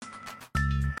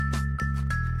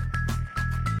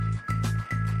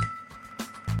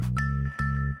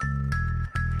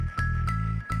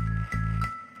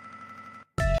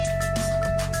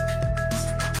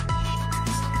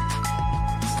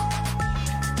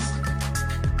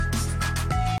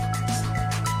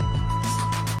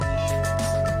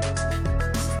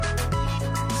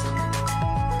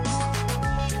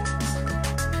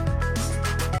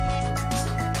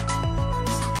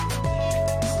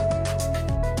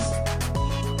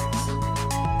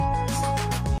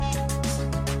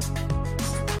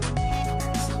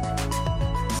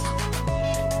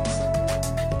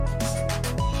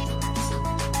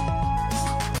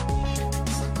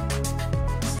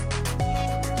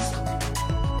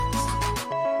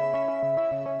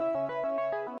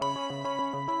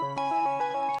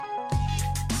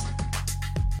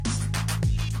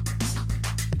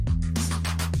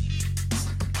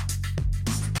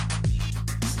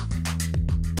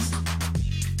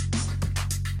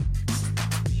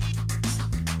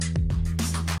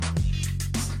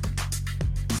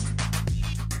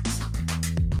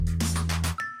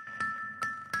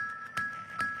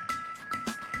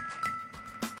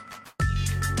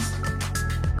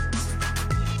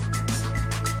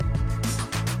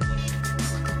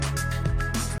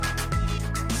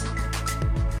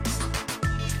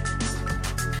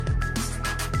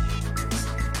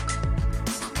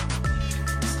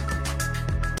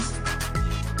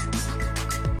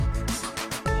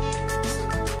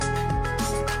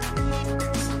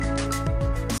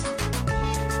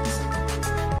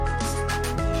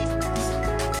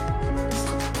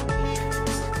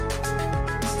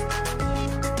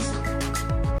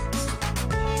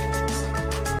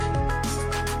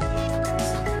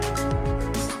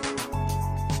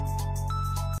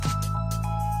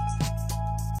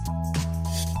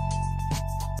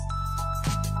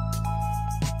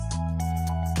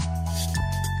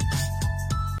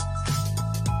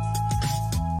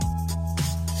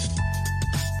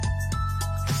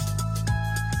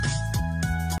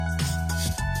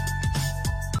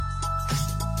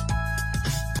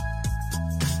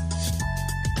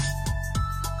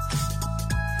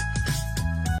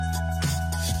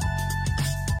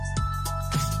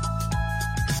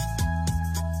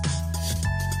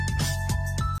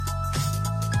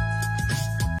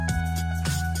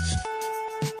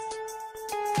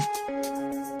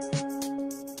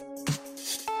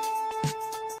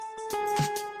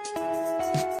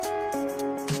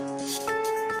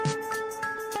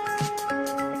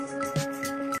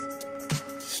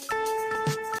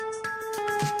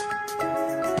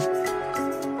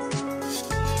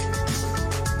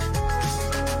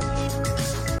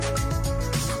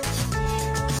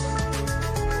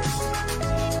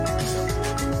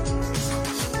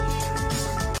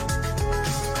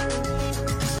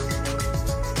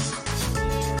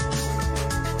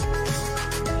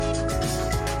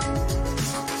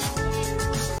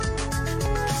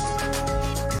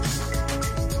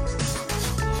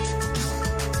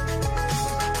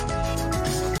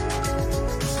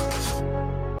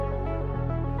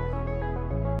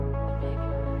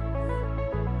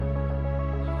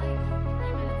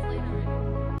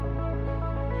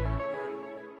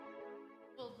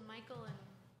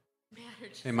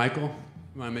church. Hey, Michael,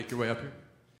 you want to make your way up here?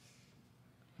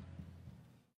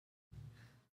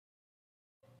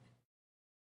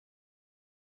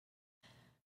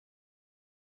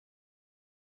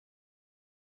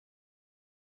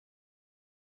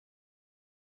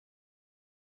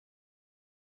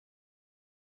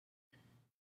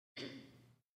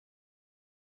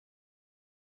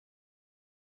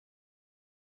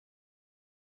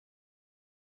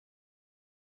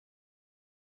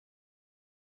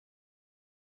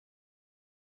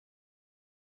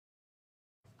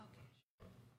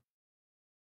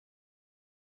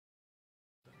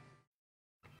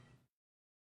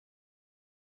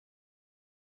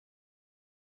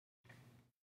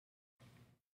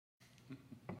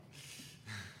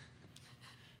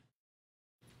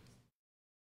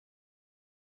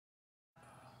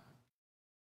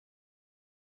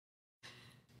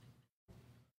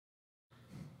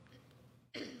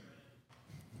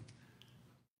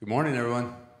 Good morning, everyone.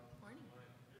 Morning.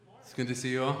 It's good to see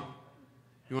you all.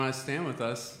 You want to stand with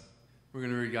us? We're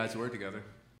going to read God's Word together.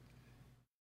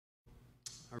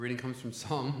 Our reading comes from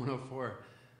Psalm 104,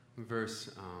 verse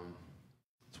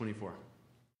 24.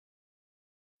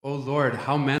 O Lord,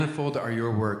 how manifold are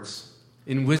your works!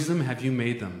 In wisdom have you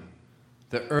made them.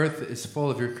 The earth is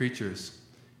full of your creatures.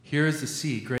 Here is the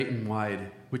sea, great and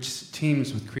wide, which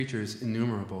teems with creatures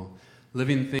innumerable,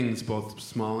 living things both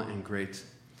small and great.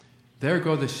 There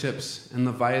go the ships and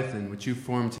Leviathan, which you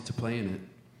formed to play in it.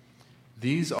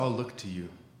 These all look to you,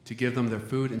 to give them their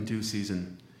food in due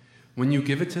season. When you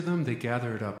give it to them, they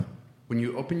gather it up. When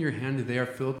you open your hand, they are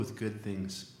filled with good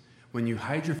things. When you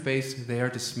hide your face, they are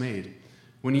dismayed.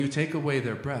 When you take away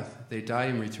their breath, they die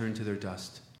and return to their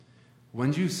dust.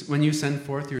 When you send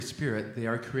forth your spirit, they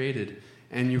are created,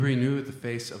 and you renew the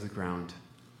face of the ground.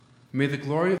 May the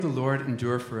glory of the Lord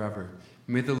endure forever.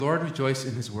 May the Lord rejoice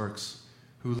in his works.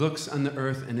 Who looks on the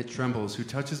earth and it trembles, who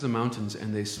touches the mountains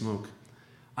and they smoke.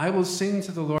 I will sing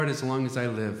to the Lord as long as I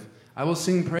live. I will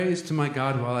sing praise to my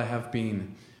God while I have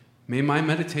been. May my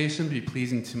meditation be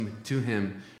pleasing to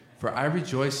him, for I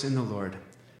rejoice in the Lord.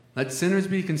 Let sinners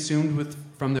be consumed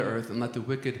from the earth, and let the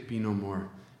wicked be no more.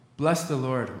 Bless the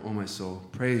Lord, O my soul.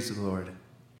 Praise the Lord.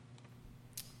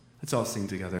 Let's all sing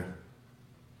together.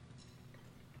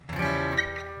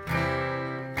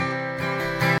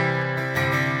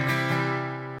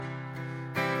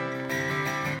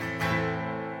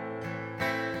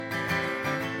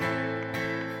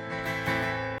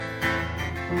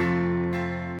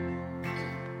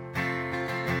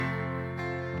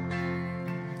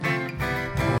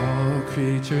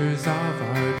 Creatures of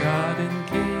our God and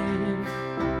King,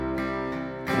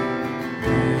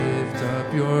 lift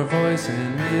up your voice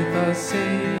and with us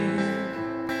sing.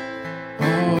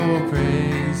 Oh,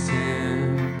 praise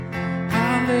him,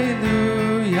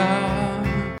 hallelujah.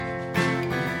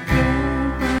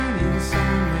 Oh, burning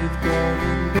sun with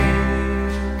golden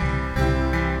beam,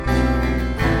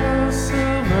 oh,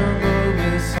 silver robe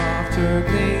with softer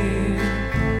gleam.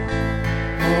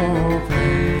 Oh,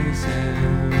 praise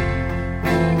him.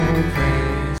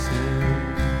 Praise him.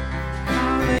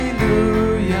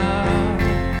 Hallelujah.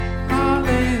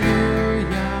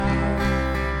 Hallelujah.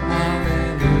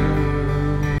 Hallelujah.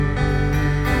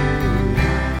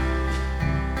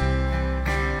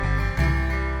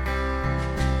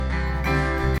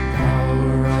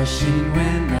 Power rushing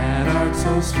wind that art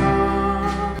so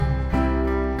strong,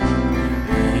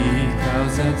 bleak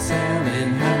clouds that sail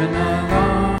in heaven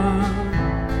along.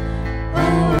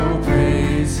 Oh,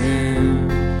 praise him.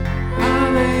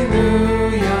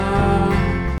 Hallelujah.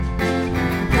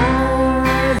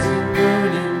 Rise and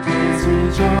burning praise,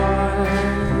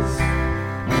 rejoice.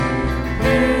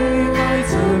 May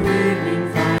lights of evening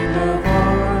find a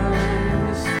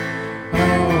voice.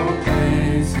 Oh,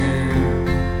 praise him.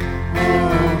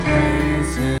 Oh,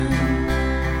 praise him.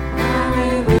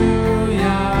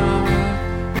 Hallelujah.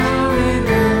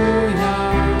 Hallelujah.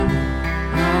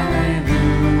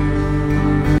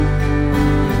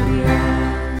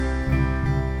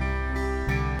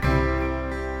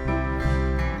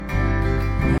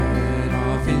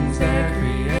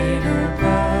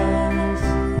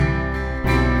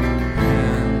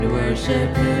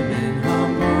 Worship him in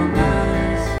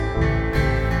humbleness.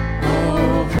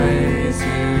 Oh, praise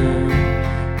him.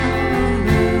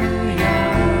 Hallelujah.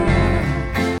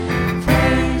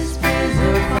 Praise, praise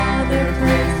the Father,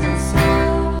 praise the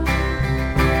Son,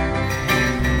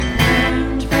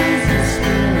 and praise the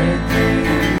Spirit, three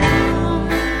in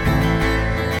one.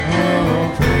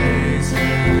 Oh, praise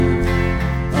him.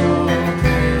 Oh,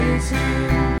 praise him.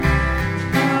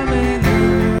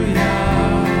 Hallelujah.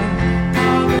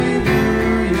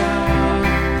 Hallelujah.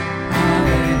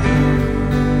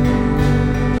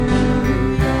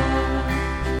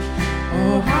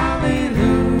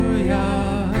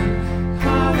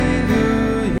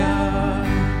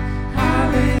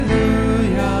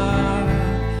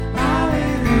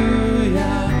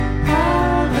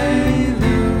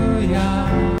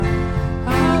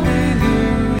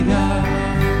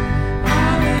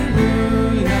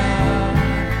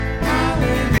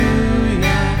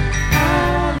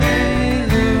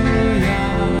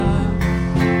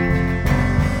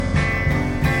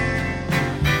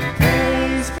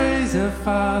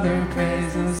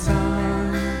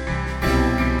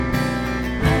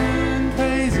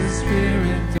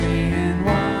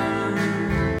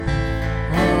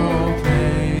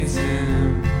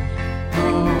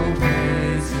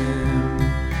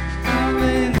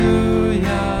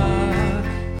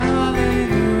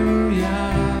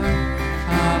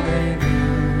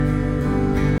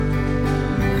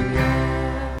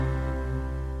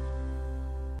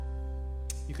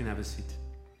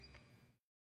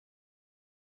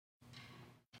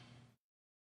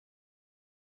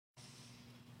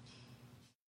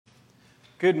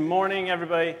 Good morning,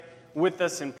 everybody with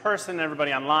us in person,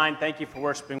 everybody online. Thank you for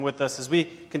worshiping with us. As we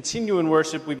continue in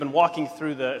worship, we've been walking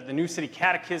through the New City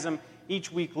Catechism,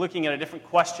 each week looking at a different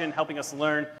question, helping us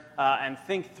learn and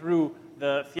think through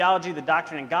the theology, the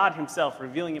doctrine, and God himself,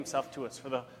 revealing himself to us. For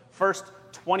the first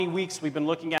 20 weeks, we've been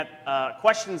looking at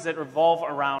questions that revolve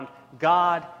around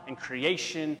God and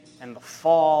creation and the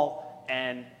fall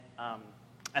and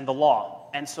the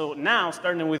law. And so now,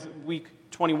 starting with week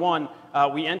 21,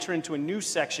 we enter into a new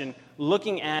section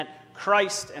looking at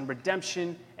Christ and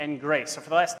redemption and grace. So for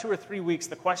the last 2 or 3 weeks,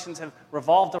 the questions have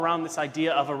revolved around this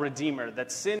idea of a redeemer,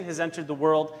 that sin has entered the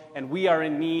world and we are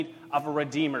in need of a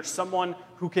redeemer, someone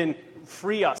who can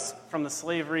free us from the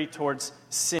slavery towards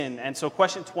sin. And so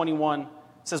question 21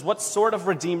 says, what sort of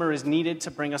redeemer is needed to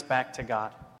bring us back to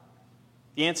God?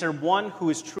 The answer, one who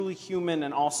is truly human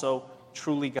and also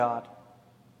truly God.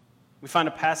 We find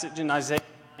a passage in Isaiah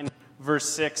in verse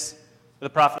 6, where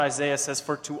the prophet Isaiah says,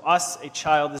 "For to us a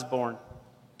child is born,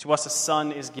 to us a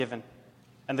son is given,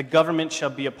 and the government shall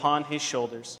be upon his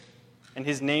shoulders, and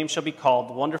his name shall be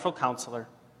called Wonderful Counselor,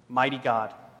 Mighty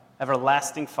God,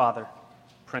 Everlasting Father,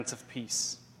 Prince of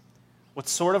Peace." What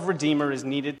sort of redeemer is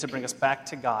needed to bring us back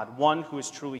to God? One who is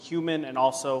truly human and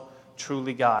also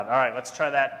truly God. All right, let's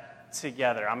try that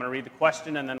together. I'm going to read the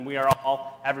question, and then we are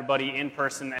all, everybody in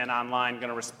person and online, going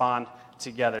to respond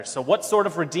together. So what sort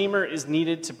of redeemer is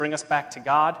needed to bring us back to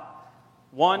God?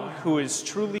 One who is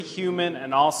truly human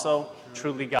and also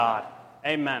truly God.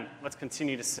 Amen. Let's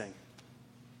continue to sing.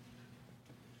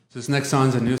 So this next song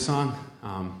is a new song,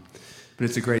 but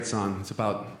it's a great song. It's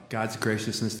about God's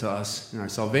graciousness to us in our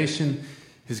salvation,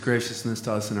 his graciousness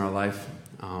to us in our life.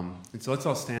 And so let's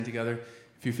all stand together.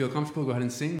 If you feel comfortable, go ahead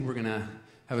and sing. We're going to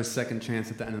have a second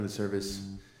chance at the end of the service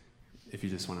if you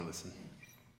just want to listen.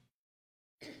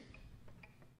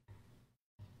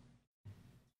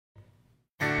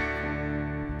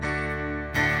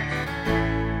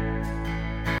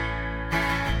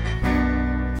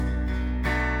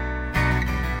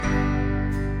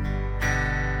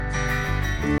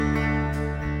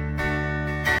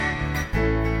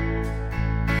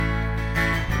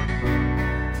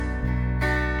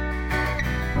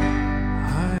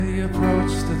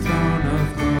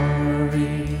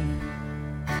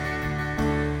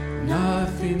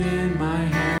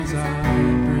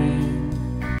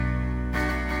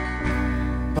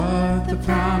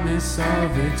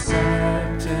 Of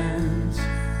acceptance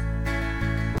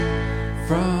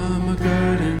from a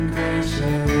good and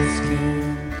gracious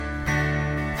King.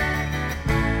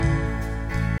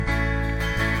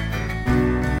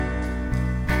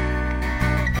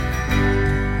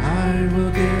 I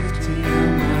will give to you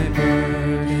my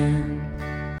burden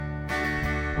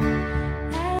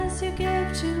as you give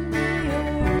to me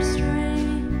your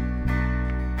strength.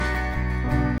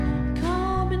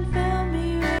 Come and fill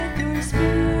me with your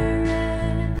spirit.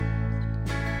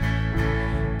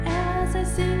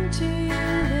 Sing to you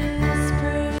this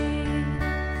praise.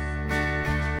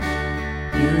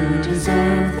 You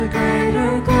deserve the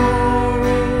greater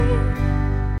glory.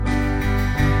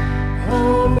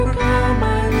 Overcome, I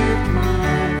lift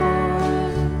my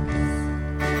voice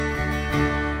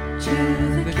to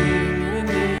the King in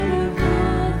need of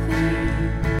nothing.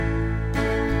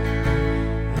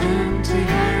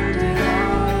 Empty-handed I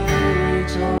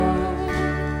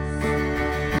rejoice.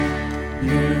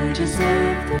 You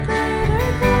deserve the greater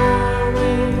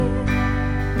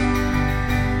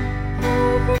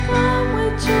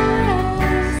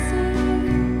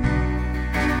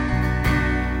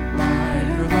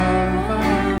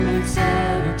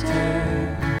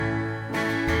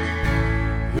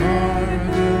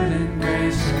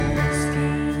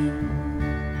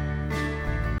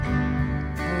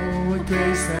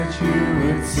that you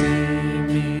would see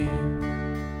me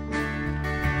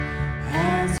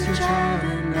as your child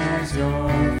and as your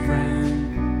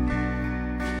friend,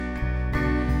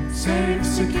 safe,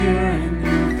 secure in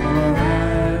you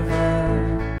forever.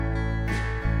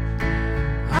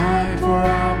 I pour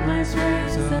out my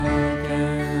praise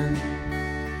again.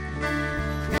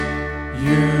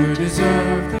 You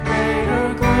deserve the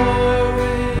greater glory.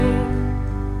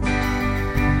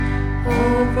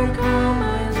 Overcome, I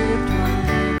lift my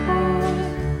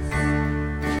voice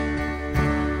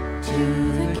to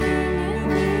the King in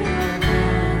need of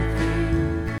nothing.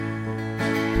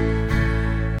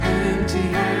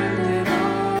 Empty-handed I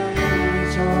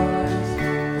rejoice.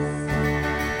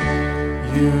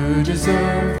 You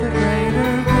deserve the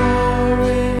greater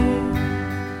glory.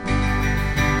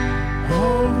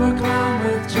 Overcome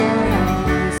with joy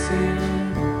I sing.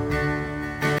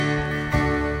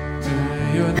 To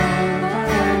your love I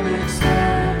am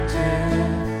accepted.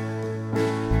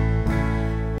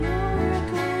 You're a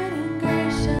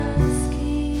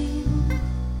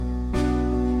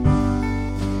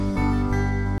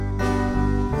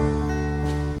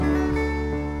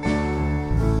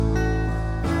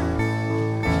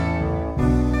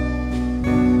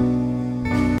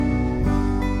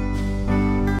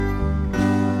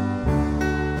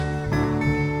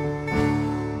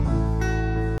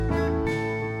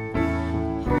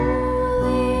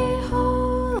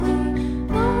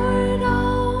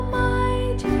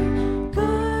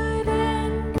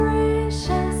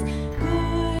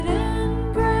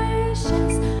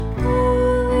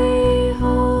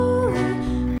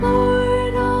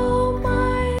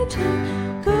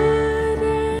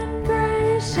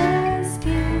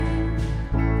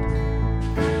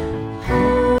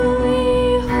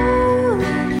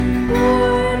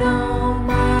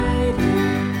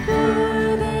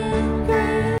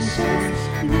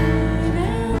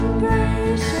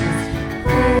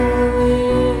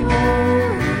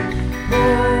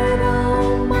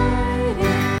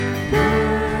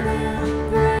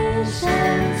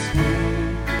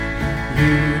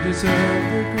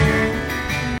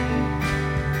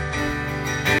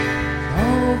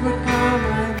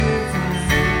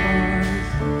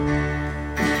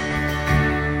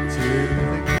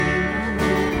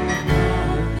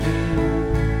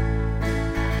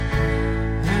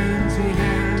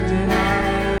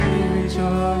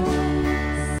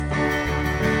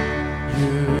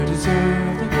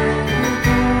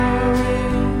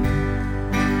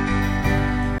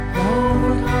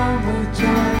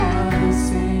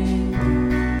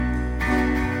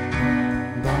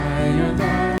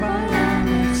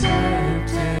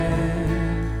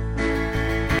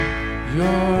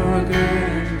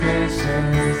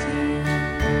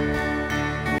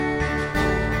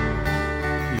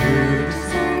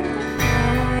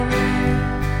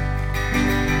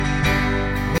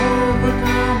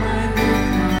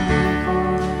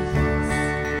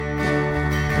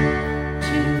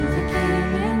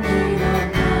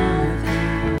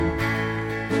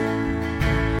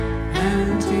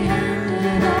empty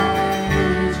handed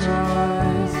I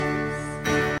rejoice.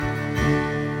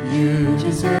 You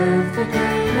deserve the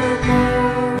greater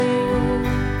glory.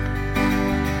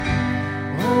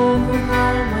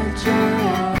 Overcome with joy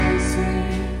I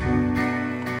sing.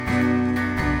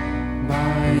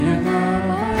 By your love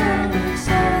I am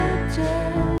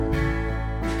accepted.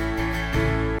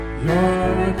 You're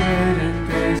a good and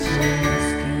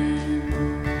gracious King.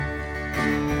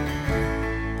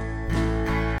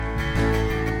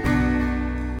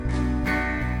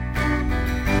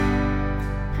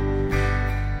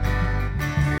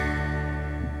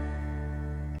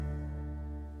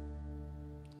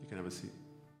 You can have a seat.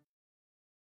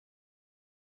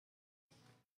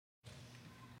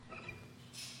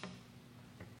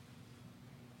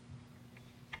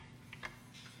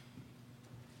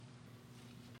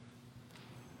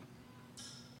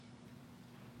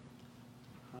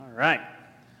 All right.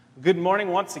 Good morning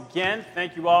once again.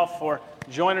 Thank you all for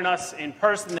joining us in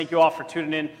person. Thank you all for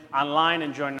tuning in online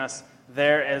and joining us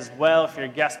there as well. If you're a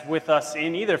guest with us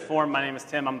in either form, my name is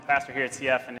Tim. I'm the pastor here at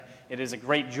CF, and it is a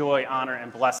great joy, honor,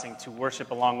 and blessing to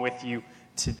worship along with you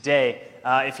today.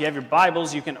 If you have your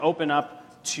Bibles, you can open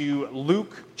up to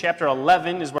Luke chapter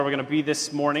 11 is where we're going to be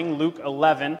this morning, Luke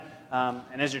 11.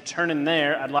 And as you're turning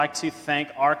there, I'd like to thank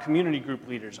our community group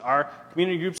leaders. Our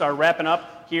community groups are wrapping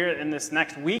up here in this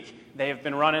next week. They have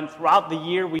been running throughout the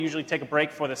year. We usually take a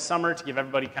break for the summer to give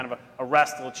everybody kind of a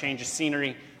rest, a little change of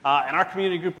scenery. And our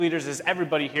community group leaders, as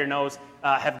everybody here knows,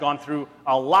 have gone through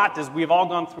a lot, as we've all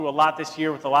gone through a lot this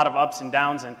year with a lot of ups and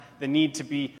downs and the need to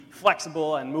be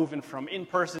flexible and moving from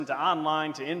in-person to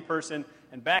online to in-person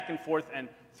and back and forth. And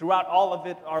throughout all of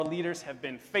it, our leaders have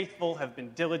been faithful, have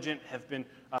been diligent, have been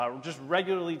just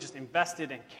regularly just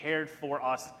invested and cared for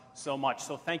us so much.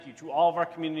 So thank you to all of our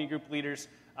community group leaders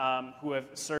who have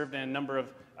served in a number of,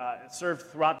 served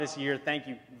throughout this year. Thank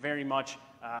you very much.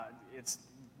 I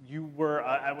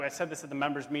said this at the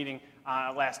members meeting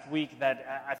last week,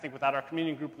 that I think without our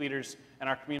community group leaders and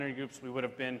our community groups, we would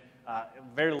have been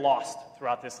very lost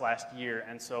throughout this last year.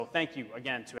 And so thank you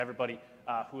again to everybody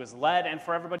who has led, and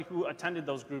for everybody who attended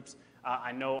those groups.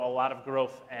 I know a lot of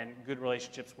growth and good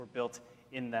relationships were built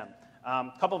in them.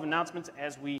 A couple of announcements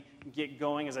as we get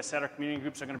going. As I said, our community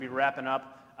groups are going to be wrapping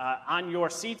up. On your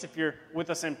seats, if you're with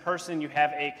us in person, you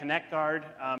have a Connect card.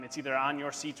 It's either on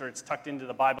your seats or it's tucked into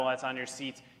the Bible that's on your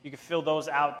seats. You can fill those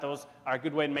out. Those are a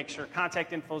good way to make sure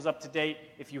contact info is up to date.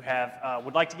 If you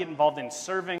would like to get involved in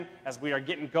serving, as we are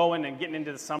getting going and getting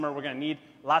into the summer, we're going to need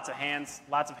lots of hands.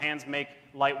 Lots of hands make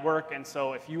light work. And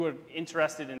so if you are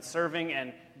interested in serving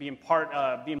and being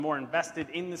more invested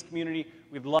in this community,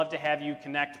 we'd love to have you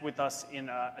connect with us in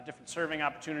a different serving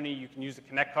opportunity. You can use the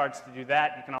Connect cards to do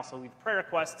that. You can also leave prayer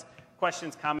requests,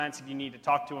 questions, comments. If you need to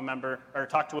talk to a member or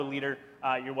talk to a leader,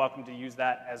 you're welcome to use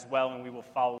that as well, and we will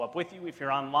follow up with you. If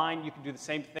you're online, you can do the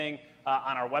same thing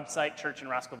on our website,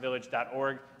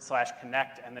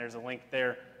 churchinroscoevillage.org/connect, and there's a link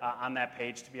there on that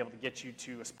page to be able to get you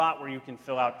to a spot where you can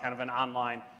fill out kind of an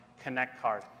online Connect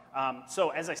card.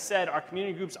 So as I said, our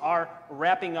community groups are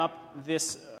wrapping up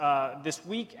this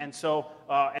week, and so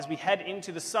as we head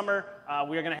into the summer,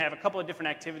 we are going to have a couple of different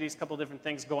activities, a couple of different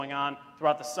things going on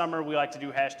throughout the summer. We like to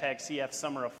do #CF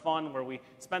Summer of Fun, where we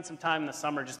spend some time in the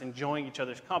summer just enjoying each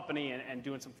other's company and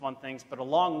doing some fun things. But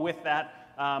along with that,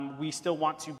 we still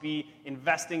want to be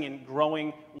investing in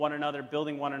growing one another,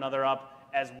 building one another up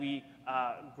as we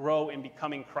grow in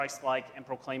becoming Christ-like and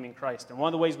proclaiming Christ. And one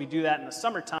of the ways we do that in the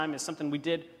summertime is something we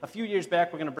did a few years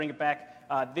back. We're going to bring it back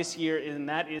this year, and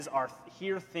that is our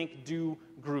Hear, Think, Do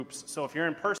groups. So if you're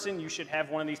in person, you should have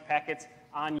one of these packets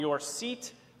on your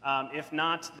seat. If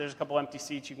not, there's a couple empty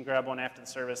seats. You can grab one after the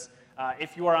service.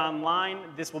 If you are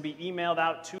online, this will be emailed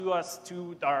out to us,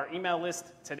 to our email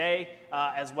list today,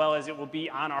 as well as it will be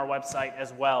on our website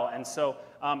as well. And so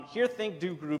Hear, Think,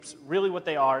 Do groups, really what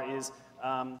they are is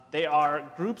they are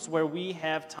groups where we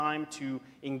have time to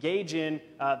engage in,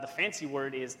 the fancy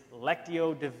word is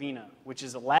Lectio Divina, which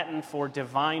is Latin for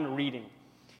divine reading.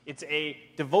 It's a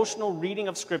devotional reading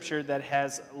of Scripture that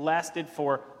has lasted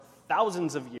for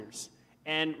thousands of years.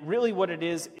 And really what it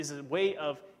is a way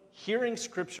of hearing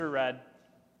Scripture read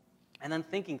and then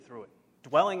thinking through it,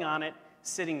 dwelling on it,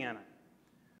 sitting in it.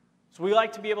 So we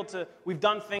like to be able to, we've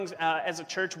done things as a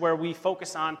church where we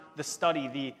focus on the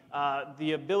study,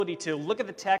 the ability to look at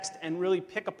the text and really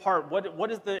pick apart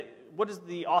what is the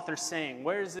author saying?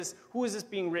 Where is this? Who is this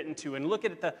being written to? And look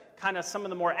at the kind of some of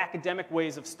the more academic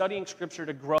ways of studying Scripture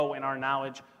to grow in our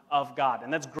knowledge of God.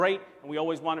 And that's great, and we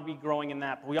always want to be growing in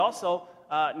that. But we also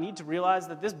need to realize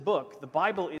that this book, the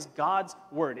Bible, is God's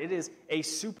Word. It is a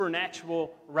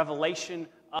supernatural revelation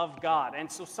of God. And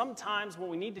so sometimes what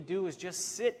we need to do is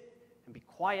just sit, and be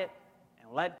quiet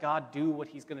and let God do what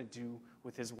he's going to do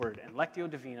with his word. And Lectio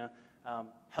Divina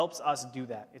helps us do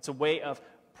that. It's a way of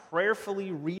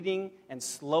prayerfully reading and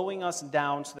slowing us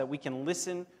down so that we can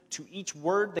listen to each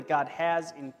word that God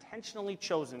has intentionally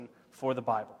chosen for the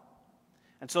Bible.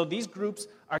 And so these groups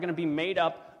are going to be made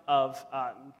up of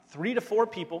 3 to 4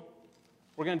 people.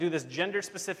 We're going to do this gender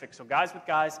specific, so guys with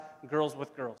guys, girls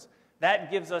with girls.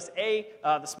 That gives us,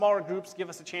 the smaller groups give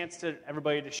us a chance to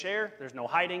everybody to share. There's no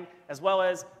hiding. As well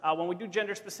as when we do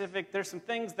gender specific, there's some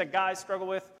things that guys struggle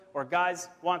with or guys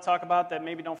want to talk about that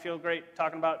maybe don't feel great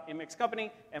talking about in mixed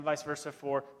company, and vice versa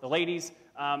for the ladies.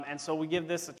 And so we give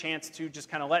this a chance to just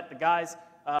kind of let the guys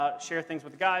share things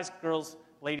with the guys, girls,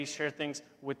 ladies share things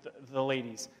with the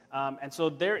ladies. And so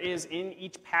there is in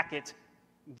each packet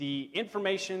the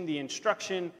information, the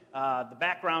instruction, the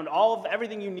background,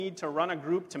 everything you need to run a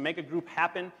group, to make a group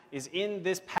happen, is in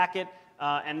this packet.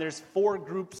 And there's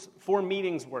 4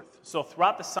 meetings worth. So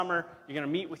throughout the summer, you're going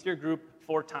to meet with your group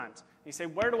 4 times. You say,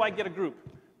 where do I get a group?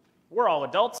 We're all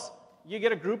adults. You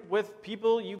get a group with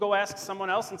people. You go ask someone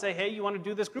else and say, hey, you want to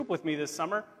do this group with me this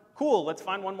summer? Cool, let's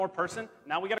find one more person.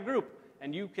 Now we got a group.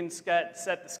 And you can set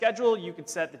the schedule. You can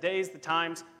set the days, the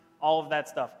times, all of that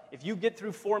stuff. If you get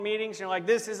through 4 meetings, you're like,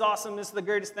 this is awesome. This is the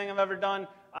greatest thing I've ever done.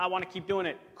 I want to keep doing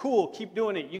it. Cool, keep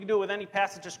doing it. You can do it with any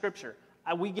passage of Scripture.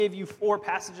 We gave you 4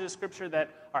 passages of Scripture that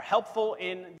are helpful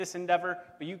in this endeavor,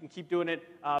 but you can keep doing it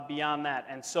beyond that.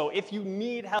 And so if you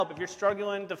need help, if you're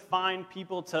struggling to find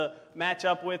people to match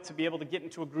up with, to be able to get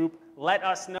into a group, let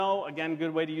us know. Again,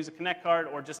 good way to use a Connect card,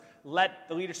 or just let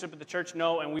the leadership of the church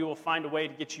know, and we will find a way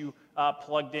to get you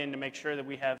plugged in to make sure that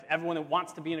we have everyone that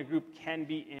wants to be in a group can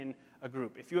be in a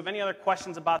group. If you have any other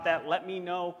questions about that, let me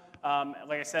know.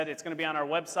 Like I said, it's going to be on our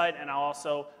website, and I'll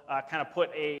also kind of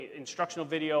put a instructional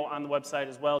video on the website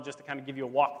as well, just to kind of give you a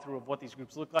walkthrough of what these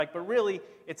groups look like. But really,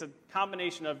 it's a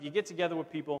combination of you get together with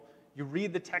people, you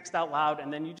read the text out loud,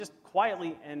 and then you just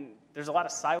quietly, and there's a lot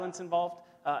of silence involved,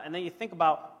 and then you think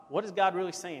about, what is God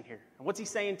really saying here? And what's he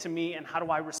saying to me, and how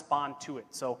do I respond to it?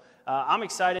 So I'm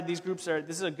excited. These groups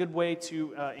this is a good way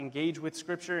to engage with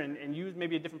Scripture and use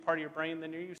maybe a different part of your brain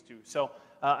than you're used to. So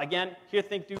again, here,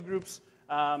 Think, Do groups.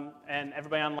 And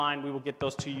everybody online, we will get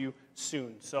those to you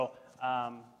soon. So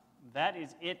that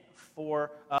is it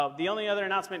for the only other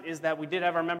announcement is that we did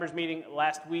have our members meeting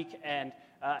last week, and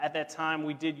at that time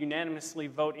we did unanimously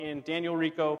vote in Daniel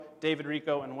Rico, David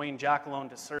Rico, and Wayne Jackalone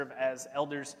to serve as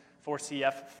elders for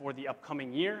CF for the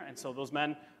upcoming year. And so those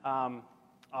men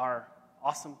are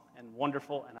awesome and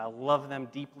wonderful, and I love them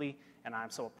deeply, and I'm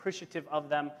so appreciative of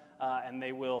them, and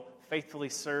they will faithfully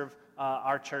serve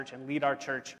our church and lead our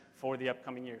church for the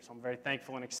upcoming year. So I'm very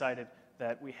thankful and excited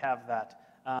that we have that.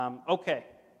 Okay,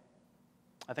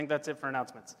 I think that's it for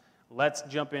announcements. Let's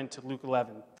jump into Luke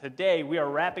 11. Today, we are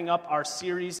wrapping up our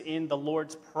series in the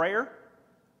Lord's Prayer,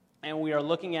 and we are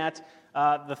looking at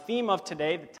the theme of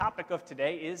today, the topic of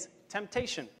today is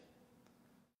temptation,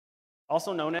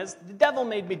 also known as the devil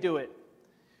made me do it.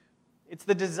 It's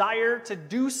the desire to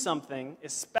do something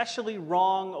especially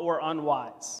wrong or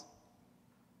unwise.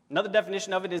 Another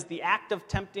definition of it is the act of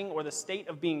tempting or the state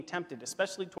of being tempted,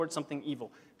 especially towards something evil.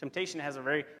 Temptation has a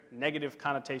very negative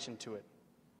connotation to it.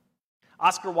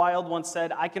 Oscar Wilde once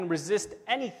said, "I can resist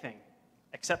anything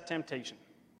except temptation."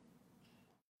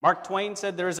 Mark Twain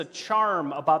said, "There is a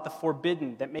charm about the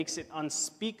forbidden that makes it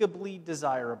unspeakably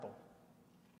desirable."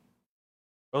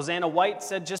 Rosanna White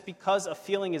said, "Just because a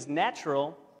feeling is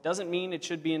natural doesn't mean it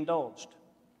should be indulged."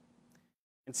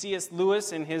 And C.S.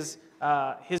 Lewis, in his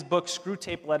book,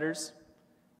 Screwtape Letters,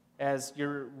 as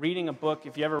you're reading a book,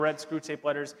 if you ever read Screwtape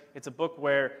Letters, it's a book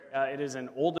where it is an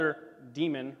older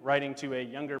demon writing to a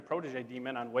younger protege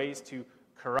demon on ways to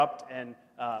corrupt and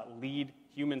lead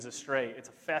humans astray. It's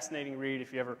a fascinating read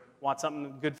if you ever want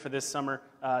something good for this summer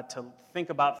to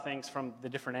think about things from the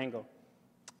different angle.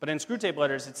 But in Screwtape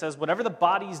Letters, it says, "Whatever the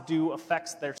bodies do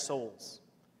affects their souls.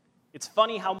 It's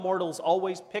funny how mortals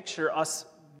always picture us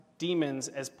demons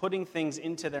as putting things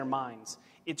into their minds.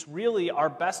 It's really our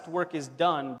best work is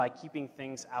done by keeping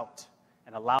things out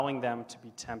and allowing them to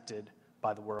be tempted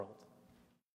by the world."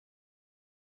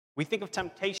 We think of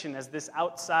temptation as this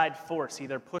outside force,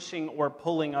 either pushing or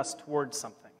pulling us towards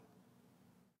something.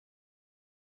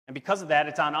 And because of that,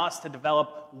 it's on us to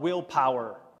develop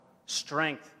willpower,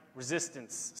 strength,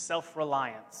 resistance,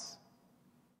 self-reliance.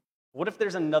 What if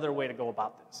there's another way to go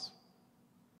about this?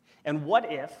 And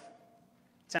what if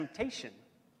temptation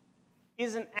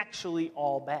isn't actually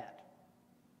all bad?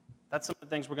 That's some of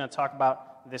the things we're going to talk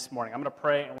about this morning. I'm going to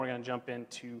pray, and we're going to jump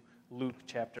into Luke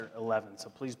chapter 11. So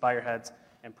please bow your heads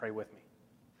and pray with me.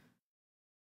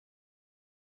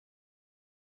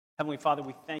 Heavenly Father,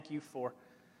 we thank you for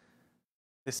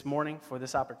this morning, for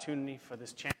this opportunity, for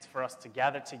this chance for us to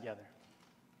gather together,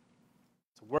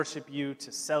 to worship you,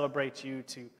 to celebrate you,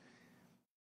 to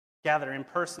gather in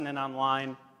person and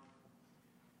online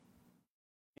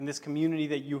in this community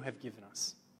that you have given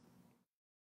us.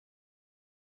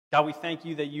 God, we thank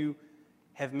you that you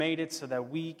have made it so that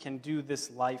we can do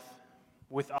this life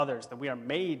with others, that we are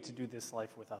made to do this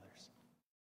life with others.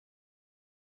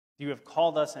 You have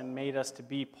called us and made us to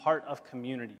be part of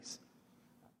communities.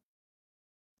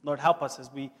 Lord, help us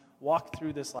as we walk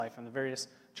through this life and the various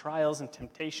trials and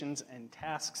temptations and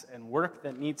tasks and work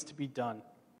that needs to be done.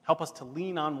 Help us to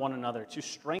lean on one another, to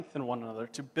strengthen one another,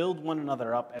 to build one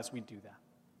another up as we do that.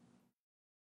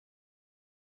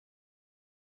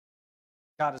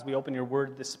 God, as we open your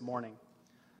word this morning,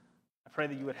 I pray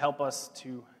that you would help us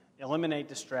to eliminate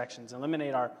distractions,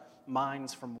 eliminate our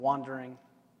minds from wandering,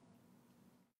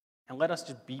 and let us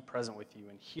just be present with you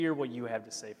and hear what you have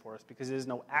to say for us, because it is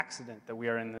no accident that we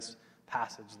are in this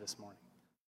passage this morning.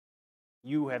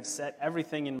 You have set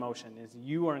everything in motion, as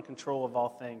you are in control of all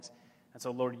things. And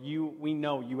so, Lord, we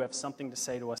know you have something to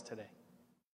say to us today.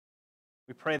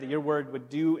 We pray that your word would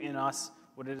do in us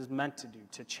what it is meant to do,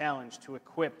 to challenge, to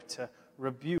equip, to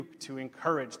rebuke, to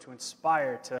encourage, to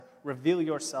inspire, to reveal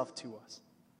yourself to us.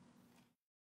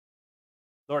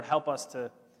 Lord, help us to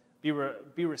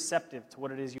be receptive to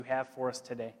what it is you have for us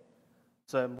today,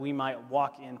 so that we might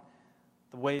walk in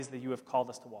the ways that you have called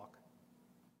us to walk.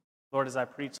 Lord, as I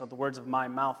preach, let the words of my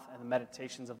mouth and the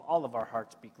meditations of all of our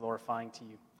hearts be glorifying to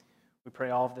you. We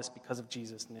pray all of this because of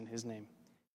Jesus and in his name.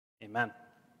 Amen.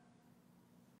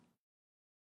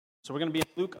 So we're going to be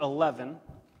in Luke 11,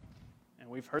 and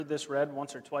we've heard this read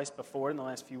once or twice before in the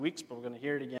last few weeks, but we're going to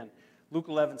hear it again. Luke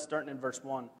 11, starting in verse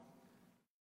 1.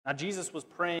 Now Jesus was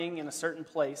praying in a certain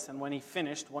place, and when he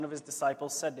finished, one of his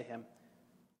disciples said to him,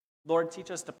 Lord, teach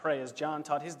us to pray as John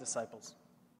taught his disciples.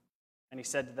 And he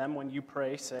said to them, when you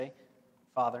pray, say,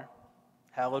 Father,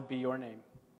 hallowed be your name.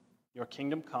 Your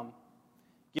kingdom come.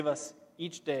 Give us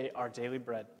each day our daily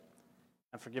bread,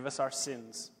 and forgive us our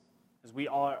sins, as we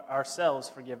ourselves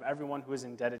forgive everyone who is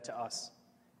indebted to us,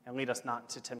 and lead us not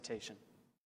into temptation.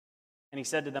 And he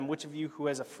said to them, which of you who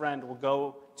has a friend will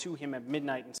go to him at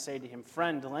midnight and say to him,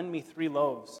 Friend, lend me 3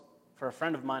 loaves, for a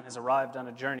friend of mine has arrived on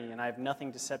a journey, and I have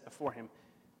nothing to set before him.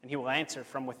 And he will answer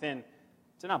from within,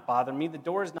 Do not bother me, the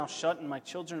door is now shut, and my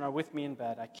children are with me in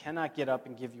bed. I cannot get up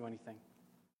and give you anything.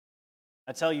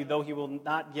 I tell you, though he will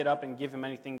not get up and give him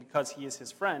anything because he is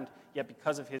his friend, yet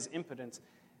because of his impudence,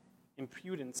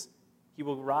 he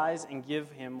will rise and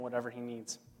give him whatever he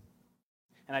needs.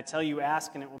 And I tell you,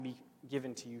 ask and it will be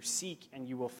given to you. Seek and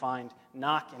you will find.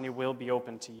 Knock and it will be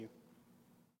opened to you.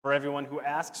 For everyone who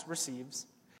asks receives,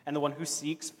 and the one who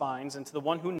seeks finds, and to the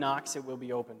one who knocks it will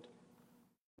be opened.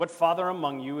 What father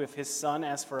among you, if his son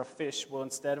asks for a fish, will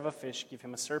instead of a fish give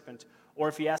him a serpent? Or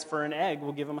if he asks for an egg,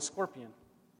 will give him a scorpion?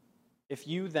 If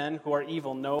you then, who are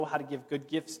evil, know how to give good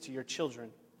gifts to your children,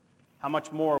 how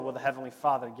much more will the Heavenly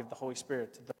Father give the Holy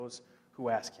Spirit to those who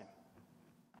ask him?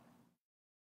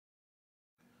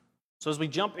 So as we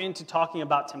jump into talking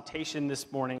about temptation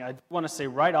this morning, I want to say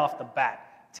right off the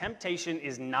bat, temptation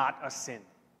is not a sin.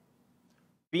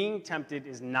 Being tempted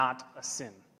is not a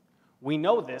sin. We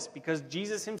know this because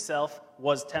Jesus himself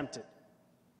was tempted.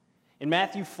 In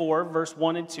Matthew 4, verse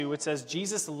 1 and 2, it says,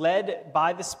 Jesus led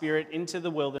by the Spirit into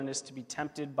the wilderness to be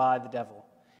tempted by the devil.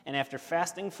 And after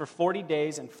fasting for 40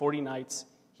 days and 40 nights,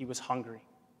 he was hungry.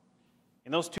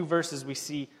 In those 2 verses, we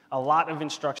see a lot of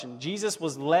instruction. Jesus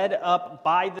was led up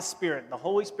by the Spirit. The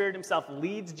Holy Spirit himself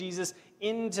leads Jesus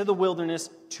into the wilderness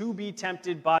to be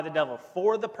tempted by the devil,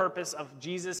 for the purpose of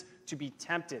Jesus to be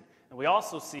tempted. And we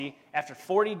also see, after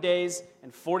 40 days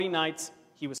and 40 nights,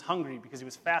 he was hungry because he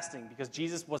was fasting, because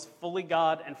Jesus was fully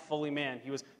God and fully man. He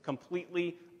was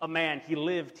completely a man. He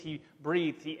lived, he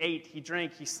breathed, he ate, he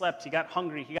drank, he slept, he got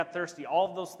hungry, he got thirsty. All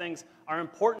of those things are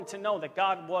important to know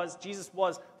that Jesus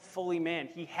was fully man.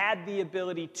 He had the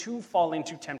ability to fall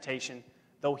into temptation,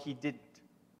 though he didn't.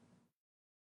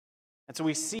 And so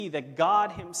we see that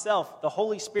God himself, the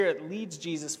Holy Spirit, leads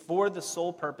Jesus for the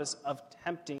sole purpose of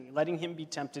letting him be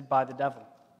tempted by the devil.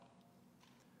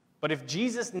 But if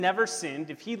Jesus never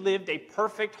sinned, if he lived a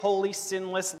perfect, holy,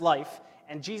 sinless life,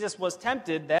 and Jesus was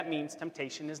tempted, that means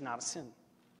temptation is not a sin.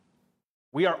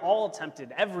 We are all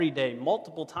tempted every day,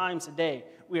 multiple times a day.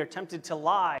 We are tempted to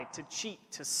lie, to cheat,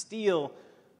 to steal,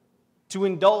 to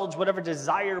indulge whatever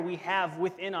desire we have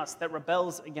within us that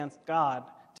rebels against God.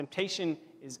 Temptation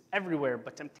is everywhere,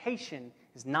 but temptation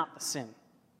is not the sin.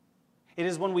 It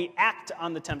is when we act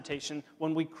on the temptation,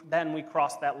 then we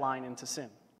cross that line into sin.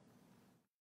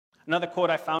 Another quote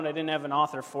I found, I didn't have an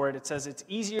author for it. It says, it's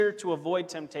easier to avoid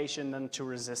temptation than to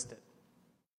resist it.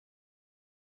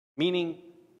 Meaning,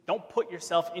 don't put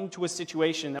yourself into a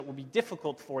situation that will be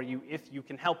difficult for you if you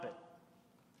can help it.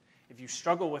 If you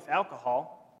struggle with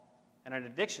alcohol and an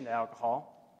addiction to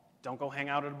alcohol, don't go hang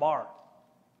out at a bar.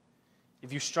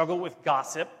 If you struggle with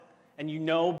gossip and you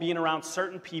know being around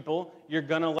certain people, you're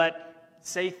going to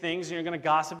say things and you're going to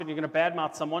gossip and you're going to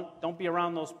badmouth someone, don't be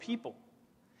around those people.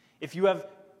 If you have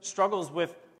struggles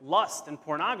with lust and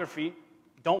pornography,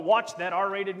 don't watch that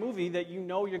R-rated movie that you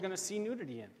know you're going to see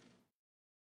nudity in.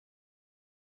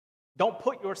 Don't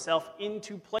put yourself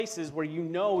into places where you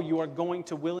know you are going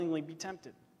to willingly be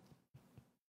tempted.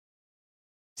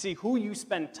 See, who you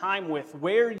spend time with,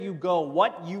 where you go,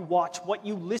 what you watch, what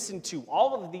you listen to,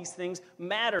 all of these things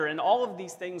matter, and all of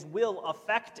these things will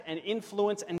affect and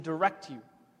influence and direct you.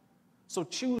 So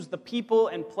choose the people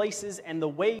and places and the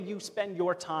way you spend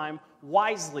your time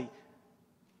wisely.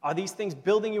 Are these things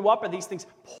building you up? Are these things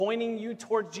pointing you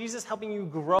towards Jesus, helping you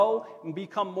grow and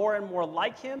become more and more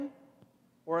like him?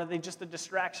 Or are they just a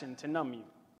distraction to numb you?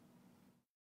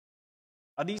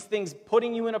 Are these things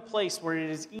putting you in a place where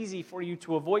it is easy for you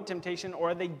to avoid temptation,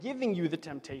 or are they giving you the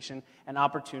temptation and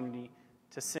opportunity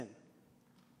to sin?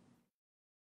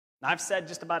 Now, I've said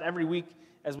just about every week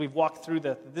as we've walked through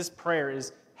this prayer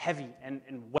is heavy and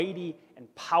weighty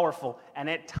and powerful, and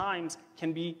at times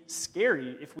can be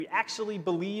scary. If we actually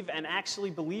believe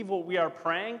what we are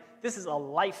praying, this is a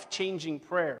life-changing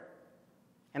prayer.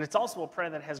 And it's also a prayer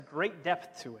that has great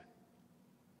depth to it.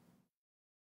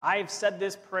 I've said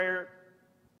this prayer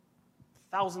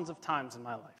thousands of times in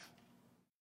my life.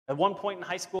 At one point in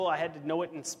high school, I had to know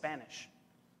it in Spanish.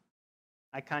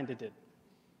 I kind of did.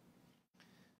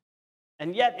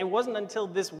 And yet, it wasn't until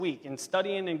this week, in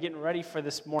studying and getting ready for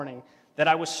this morning, that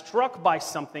I was struck by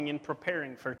something in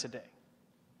preparing for today.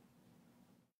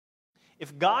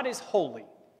 If God is holy,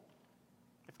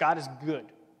 if God is good,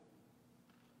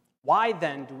 why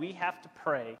then do we have to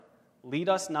pray, lead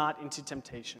us not into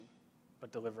temptation,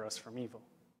 but deliver us from evil?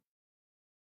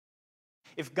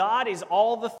 If God is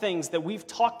all the things that we've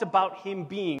talked about him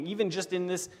being, even just in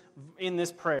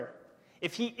this prayer,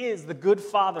 if he is the good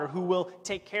father who will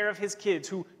take care of his kids,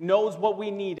 who knows what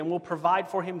we need and will provide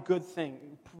for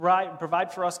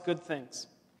us good things,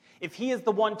 if he is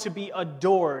the one to be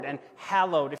adored and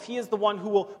hallowed, if he is the one who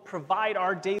will provide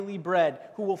our daily bread,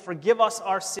 who will forgive us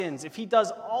our sins, if he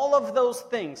does all of those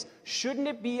things, shouldn't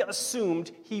it be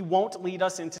assumed he won't lead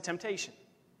us into temptation?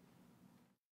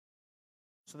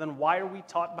 So then why are we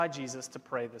taught by Jesus to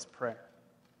pray this prayer?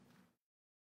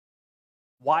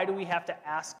 Why do we have to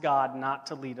ask God not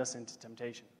to lead us into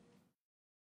temptation?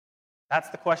 That's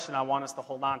the question I want us to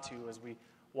hold on to as we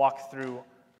walk through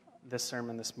this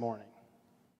sermon this morning.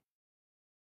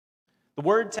 The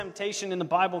word temptation in the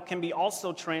Bible can be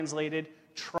also translated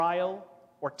trial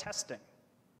or testing.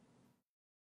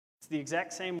 It's the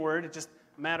exact same word, it's just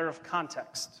a matter of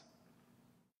context.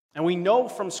 And we know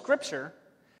from Scripture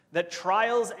that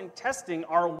trials and testing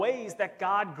are ways that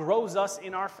God grows us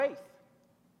in our faith.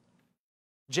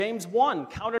 James 1,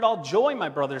 count it all joy, my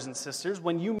brothers and sisters,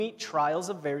 when you meet trials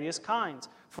of various kinds,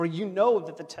 for you know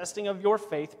that the testing of your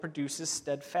faith produces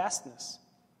steadfastness.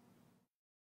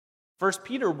 1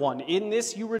 Peter 1, in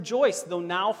this you rejoice, though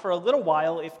now for a little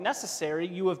while, if necessary,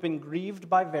 you have been grieved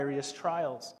by various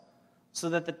trials, so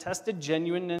that the tested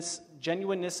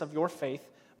genuineness of your faith,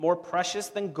 more precious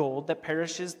than gold that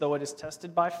perishes though it is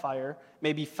tested by fire,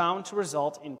 may be found to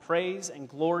result in praise and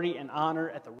glory and honor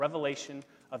at the revelation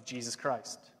of Jesus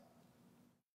Christ.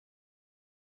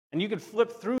 And you could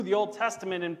flip through the Old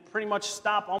Testament and pretty much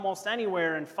stop almost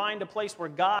anywhere and find a place where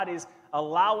God is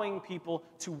allowing people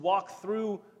to walk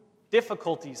through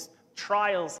difficulties,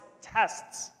 trials,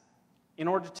 tests, in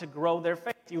order to grow their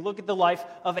faith. You look at the life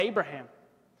of Abraham.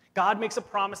 God makes a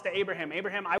promise to Abraham.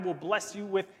 Abraham, I will bless you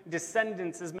with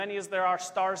descendants as many as there are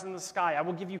stars in the sky. I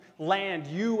will give you land.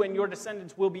 You and your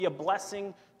descendants will be a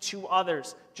blessing to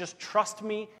others. Just trust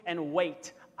me and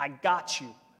wait. I got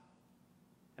you.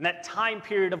 And that time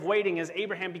period of waiting as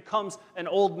Abraham becomes an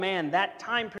old man, that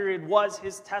time period was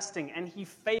his testing. And he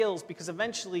fails because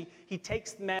eventually he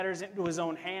takes matters into his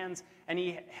own hands and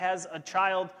he has a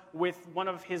child with one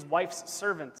of his wife's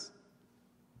servants.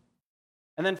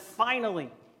 And then finally,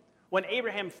 when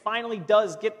Abraham finally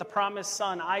does get the promised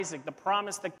son, Isaac, the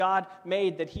promise that God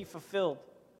made that he fulfilled,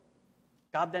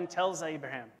 God then tells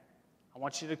Abraham, I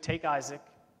want you to take Isaac,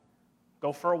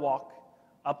 go for a walk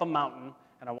up a mountain,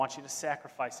 and I want you to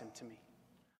sacrifice him to me.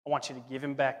 I want you to give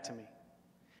him back to me.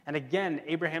 And again,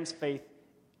 Abraham's faith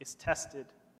is tested.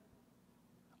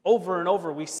 Over and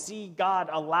over, we see God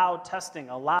allow testing,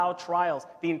 allow trials.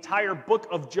 The entire book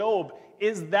of Job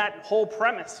is that whole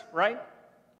premise, right?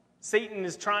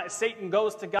 Satan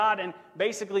goes to God, and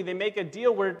basically they make a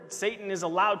deal where Satan is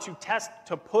allowed to test,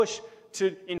 to push,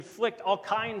 to inflict all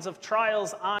kinds of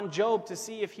trials on Job to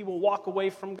see if he will walk away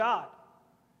from God.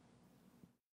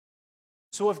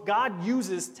 So if God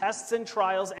uses tests and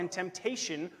trials and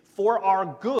temptation for our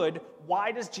good,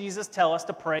 why does Jesus tell us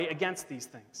to pray against these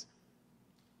things?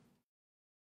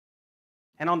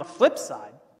 And on the flip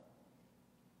side,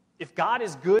 if God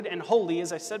is good and holy,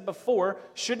 as I said before,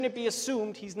 shouldn't it be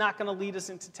assumed he's not going to lead us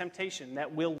into temptation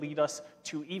that will lead us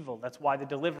to evil? That's why the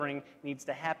delivering needs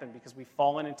to happen, because we've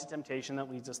fallen into temptation that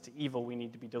leads us to evil we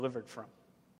need to be delivered from.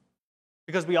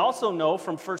 Because we also know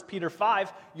from 1 Peter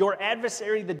 5, your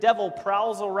adversary, the devil,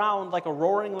 prowls around like a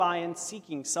roaring lion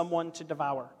seeking someone to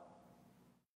devour.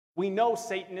 We know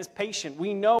Satan is patient.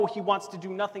 We know he wants to do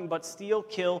nothing but steal,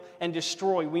 kill, and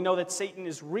destroy. We know that Satan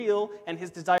is real, and his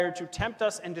desire to tempt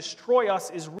us and destroy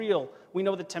us is real. We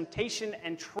know that temptation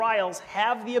and trials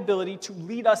have the ability to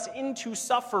lead us into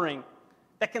suffering,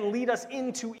 that can lead us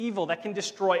into evil, that can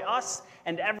destroy us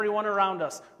and everyone around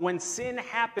us. When sin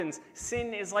happens,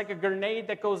 sin is like a grenade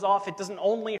that goes off. It doesn't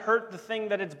only hurt the thing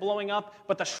that it's blowing up,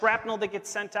 but the shrapnel that gets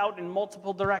sent out in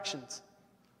multiple directions.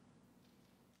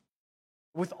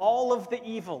 With all of the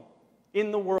evil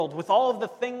in the world, with all of the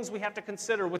things we have to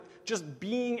consider, with just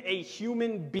being a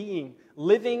human being,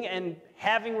 living and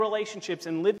having relationships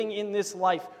and living in this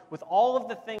life, with all of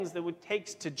the things that it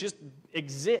takes to just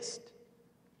exist,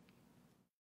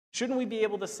 shouldn't we be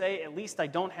able to say, at least I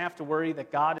don't have to worry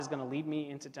that God is going to lead me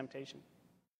into temptation?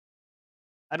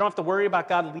 I don't have to worry about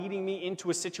God leading me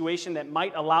into a situation that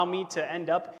might allow me to end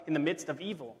up in the midst of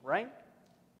evil, right?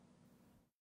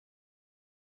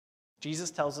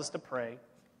 Jesus tells us to pray,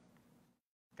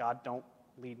 God, don't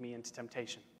lead me into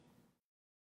temptation.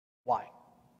 Why?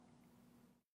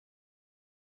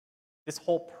 This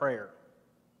whole prayer,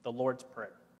 the Lord's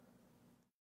Prayer,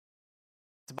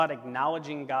 it's about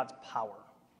acknowledging God's power.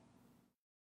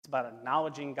 It's about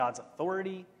acknowledging God's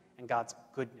authority and God's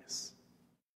goodness.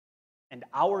 And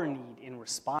our need in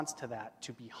response to that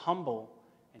to be humble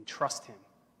and trust Him.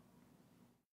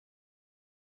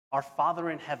 Our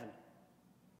Father in heaven,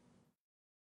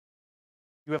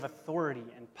 you have authority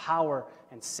and power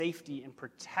and safety and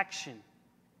protection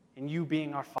in you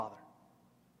being our Father.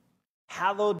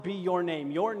 Hallowed be your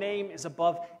name. Your name is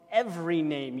above every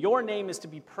name. Your name is to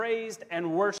be praised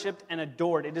and worshiped and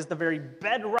adored. It is the very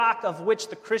bedrock of which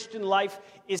the Christian life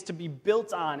is to be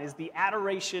built on, is the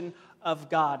adoration of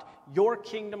God. Your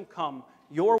kingdom come,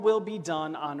 your will be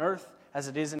done on earth as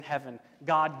it is in heaven.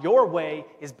 God, your way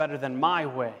is better than my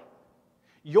way.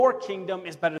 Your kingdom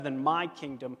is better than my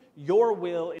kingdom. Your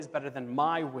will is better than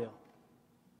my will.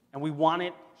 And we want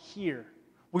it here.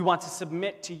 We want to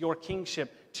submit to your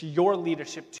kingship, to your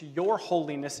leadership, to your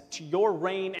holiness, to your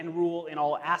reign and rule in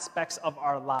all aspects of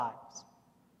our lives.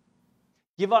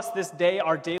 Give us this day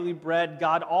our daily bread.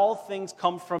 God, all things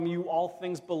come from you. All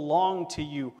things belong to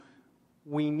you.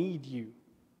 We need you.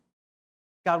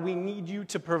 God, we need you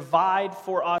to provide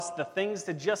for us the things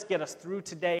to just get us through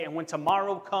today. And when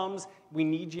tomorrow comes, we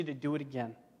need you to do it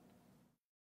again.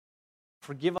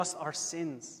 Forgive us our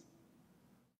sins.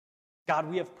 God,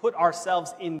 we have put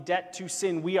ourselves in debt to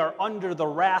sin. We are under the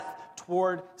wrath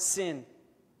toward sin.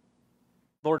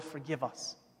 Lord, forgive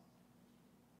us.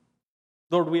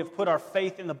 Lord, we have put our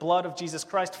faith in the blood of Jesus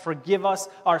Christ. Forgive us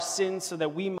our sins so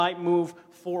that we might move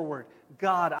forward.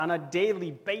 God, on a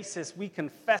daily basis, we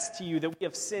confess to you that we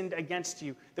have sinned against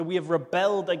you, that we have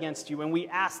rebelled against you, and we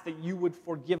ask that you would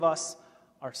forgive us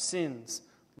our sins.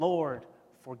 Lord,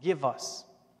 forgive us.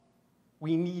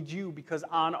 We need you because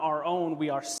on our own we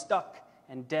are stuck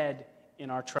and dead in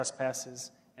our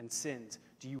trespasses and sins.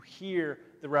 Do you hear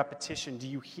the repetition? Do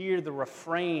you hear the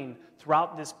refrain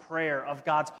throughout this prayer of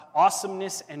God's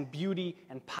awesomeness and beauty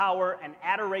and power and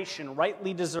adoration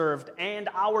rightly deserved, and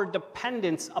our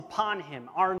dependence upon Him,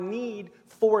 our need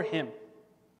for Him?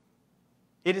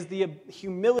 It is the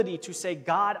humility to say,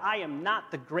 God, I am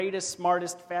not the greatest,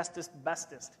 smartest, fastest,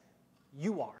 bestest.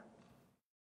 You are.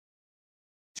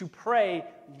 To pray,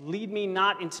 lead me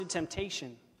not into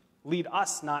temptation, lead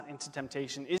us not into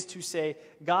temptation, is to say,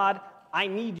 God, I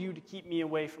need you to keep me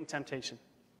away from temptation.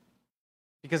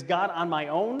 Because God, on my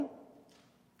own,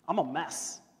 I'm a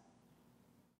mess.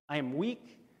 I am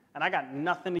weak, and I got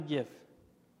nothing to give.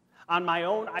 On my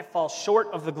own, I fall short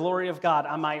of the glory of God.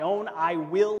 On my own, I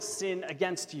will sin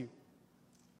against you.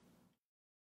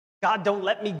 God, don't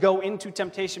let me go into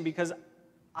temptation because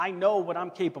I know what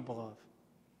I'm capable of.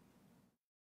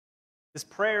 This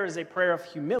prayer is a prayer of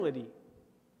humility.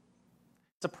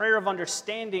 It's a prayer of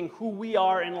understanding who we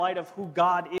are in light of who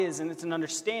God is, and it's an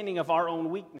understanding of our own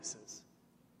weaknesses.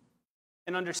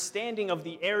 an understanding of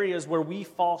the areas where we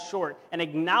fall short, an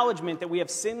acknowledgement that we have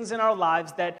sins in our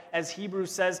lives that, as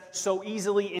Hebrews says, so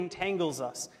easily entangles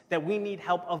us, that we need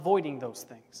help avoiding those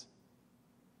things.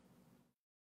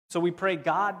 So we pray,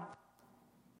 God,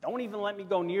 don't even let me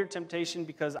go near temptation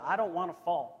because I don't want to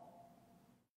fall.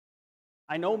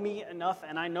 I know me enough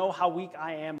and I know how weak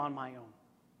I am on my own.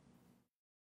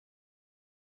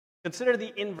 Consider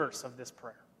the inverse of this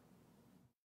prayer.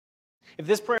 If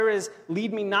this prayer is,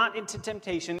 lead me not into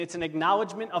temptation, it's an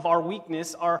acknowledgement of our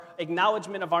weakness, our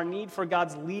acknowledgement of our need for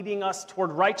God's leading us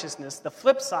toward righteousness. The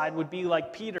flip side would be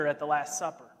like Peter at the Last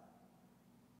Supper.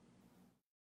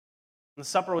 When the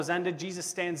supper was ended, Jesus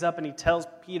stands up and he tells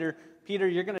Peter, Peter,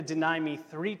 you're going to deny me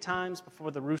 3 times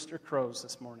before the rooster crows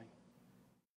this morning.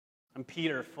 And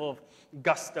Peter, full of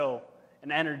gusto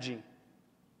and energy,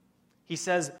 he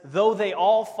says, though they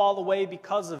all fall away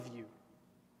because of you,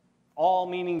 all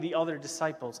meaning the other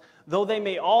disciples, though they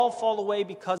may all fall away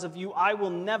because of you, I will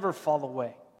never fall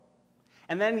away.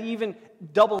 And then he even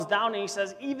doubles down and he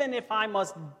says, even if I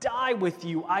must die with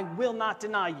you, I will not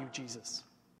deny you, Jesus.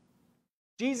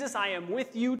 Jesus, I am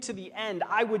with you to the end.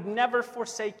 I would never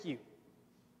forsake you.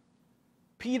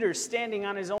 Peter, standing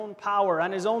on his own power,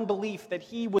 on his own belief that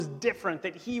he was different,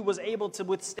 that he was able to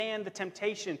withstand the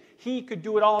temptation. He could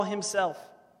do it all himself.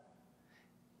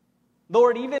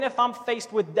 Lord, even if I'm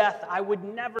faced with death, I would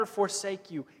never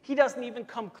forsake you. He doesn't even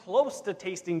come close to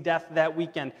tasting death that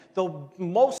weekend. The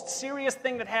most serious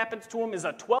thing that happens to him is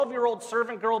a 12-year-old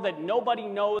servant girl that nobody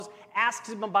knows asks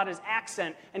him about his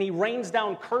accent, and he rains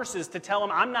down curses to tell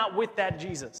him, I'm not with that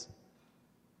Jesus.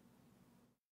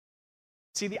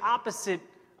 See, the opposite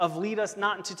of lead us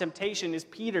not into temptation is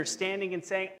Peter standing and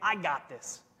saying, I got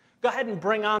this. Go ahead and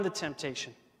bring on the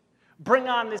temptation. Bring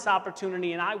on this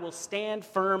opportunity, and I will stand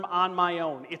firm on my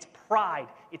own. It's pride,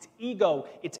 it's ego,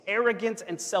 it's arrogance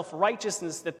and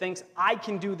self-righteousness that thinks I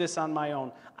can do this on my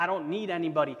own. I don't need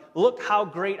anybody. Look how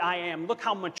great I am. Look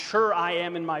how mature I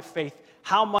am in my faith.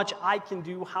 How much I can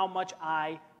do, how much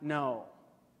I know.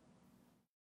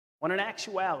 When in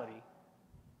actuality,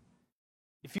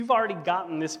 if you've already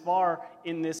gotten this far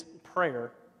in this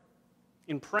prayer,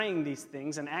 in praying these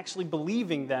things and actually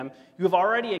believing them, you have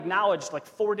already acknowledged like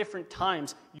 4 different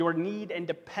times your need and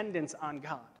dependence on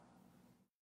God.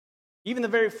 Even the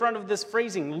very front of this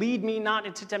phrasing, lead me not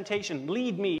into temptation,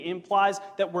 lead me, implies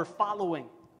that we're following.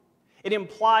 It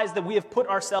implies that we have put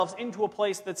ourselves into a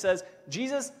place that says,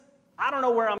 Jesus, I don't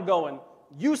know where I'm going.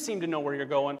 You seem to know where you're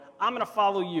going. I'm going to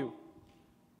follow you.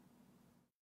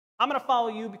 I'm going to follow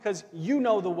you because you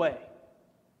know the way.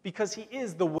 Because he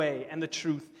is the way and the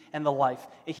truth and the life.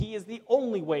 And he is the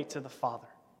only way to the Father.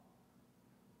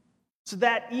 So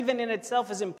that even in itself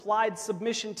is implied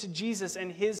submission to Jesus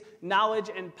and his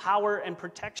knowledge and power and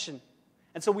protection.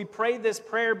 And so we pray this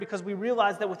prayer because we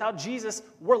realize that without Jesus,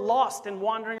 we're lost and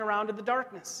wandering around in the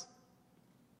darkness.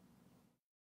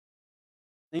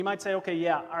 And you might say, okay,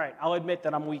 yeah, all right, I'll admit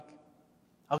that I'm weak.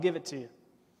 I'll give it to you.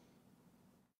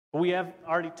 But we have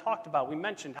already talked about, we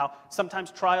mentioned how sometimes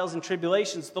trials and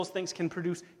tribulations, those things can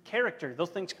produce character. Those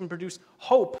things can produce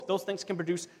hope. Those things can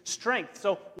produce strength.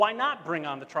 So why not bring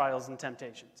on the trials and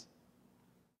temptations?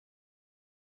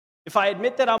 If I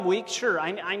admit that I'm weak, sure,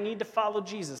 I need to follow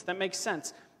Jesus. That makes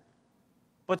sense.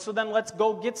 But so then let's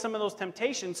go get some of those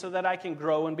temptations so that I can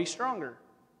grow and be stronger.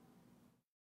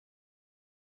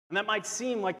 And that might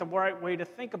seem like the right way to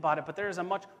think about it, but there is a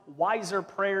much wiser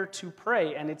prayer to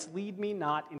pray, and it's lead me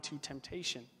not into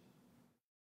temptation.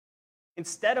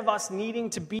 Instead of us needing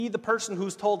to be the person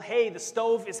who's told, hey, the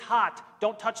stove is hot,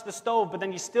 don't touch the stove, but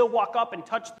then you still walk up and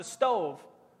touch the stove,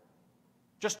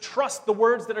 just trust the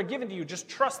words that are given to you. Just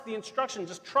trust the instruction.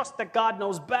 Just trust that God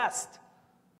knows best.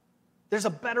 There's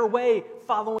a better way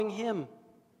following him.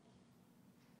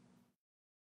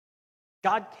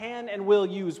 God can and will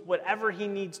use whatever he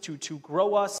needs to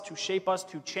grow us, to shape us,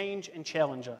 to change and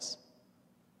challenge us.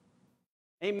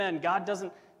 Amen.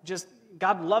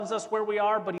 God loves us where we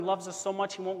are, but he loves us so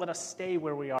much he won't let us stay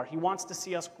where we are. He wants to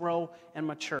see us grow and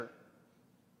mature.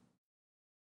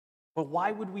 But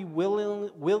why would we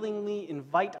willingly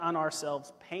invite on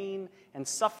ourselves pain and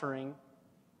suffering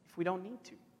if we don't need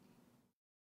to?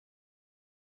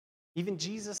 Even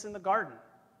Jesus in the garden.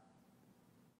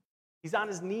 He's on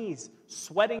his knees,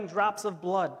 sweating drops of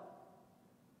blood,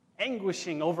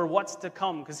 anguishing over what's to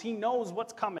come because he knows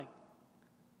what's coming.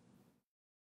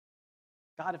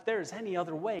 God, if there is any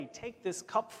other way, take this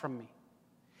cup from me.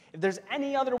 If there's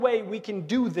any other way we can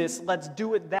do this, let's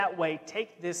do it that way.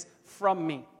 Take this from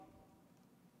me.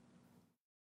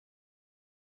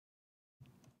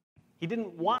 He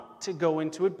didn't want to go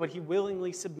into it, but he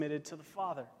willingly submitted to the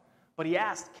Father. But he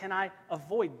asked, can I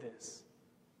avoid this?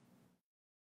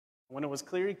 When it was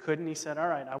clear he couldn't, he said, all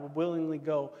right, I will willingly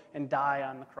go and die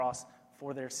on the cross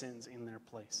for their sins in their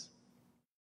place.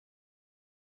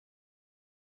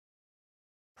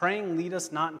 Praying, lead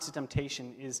us not into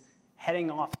temptation, is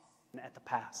heading off at the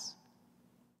pass.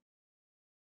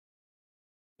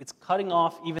 It's cutting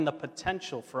off even the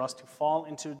potential for us to fall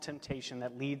into temptation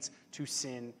that leads to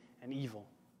sin and evil.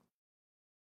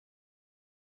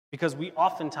 Because we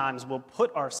oftentimes will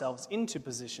put ourselves into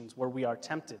positions where we are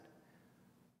tempted.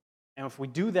 And if we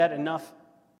do that enough,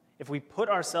 if we put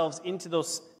ourselves into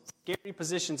those scary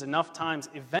positions enough times,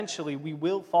 eventually we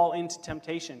will fall into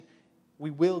temptation. We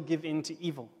will give in to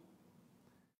evil.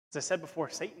 As I said before,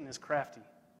 Satan is crafty,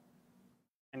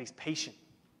 and he's patient,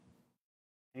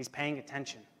 and he's paying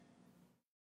attention,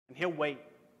 and he'll wait.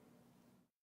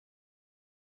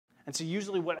 And so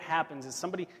usually what happens is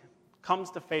somebody comes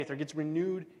to faith or gets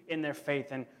renewed in their faith,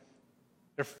 and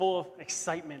they're full of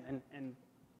excitement and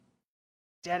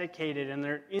dedicated, and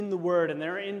they're in the Word, and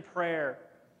they're in prayer.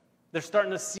 They're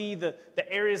starting to see the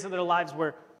areas of their lives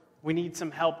where we need some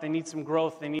help, they need some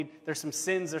growth, there's some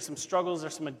sins, there's some struggles,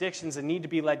 there's some addictions that need to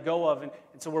be let go of. And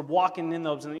so we're walking in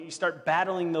those, and you start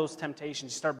battling those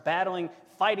temptations. You start battling,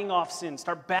 fighting off sin,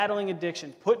 start battling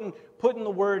addiction, putting the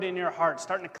Word in your heart,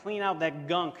 starting to clean out that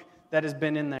gunk that has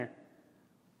been in there.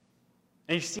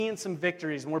 And you're seeing some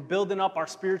victories, and we're building up our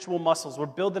spiritual muscles. We're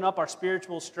building up our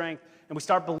spiritual strength, and we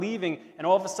start believing, and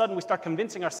all of a sudden we start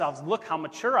convincing ourselves, look how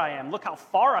mature I am, look how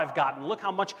far I've gotten, look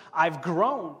how much I've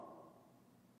grown.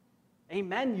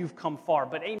 Amen, you've come far,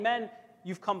 but amen,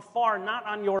 you've come far not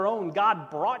on your own. God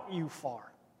brought you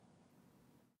far.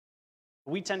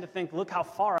 We tend to think, look how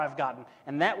far I've gotten,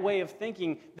 and that way of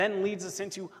thinking then leads us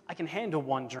into, I can handle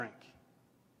one drink.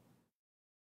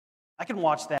 I can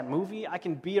watch that movie. I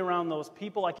can be around those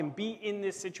people. I can be in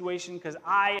this situation because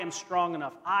I am strong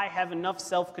enough. I have enough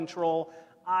self-control.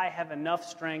 I have enough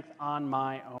strength on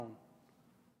my own.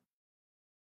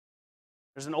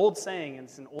 There's an old saying, and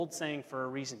it's an old saying for a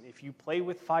reason. If you play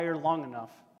with fire long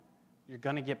enough, you're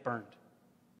going to get burned.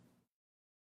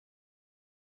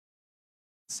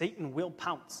 Satan will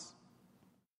pounce.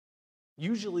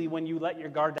 Usually when you let your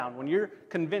guard down, when you're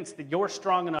convinced that you're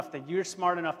strong enough, that you're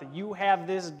smart enough, that you have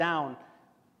this down,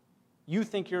 you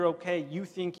think you're okay, you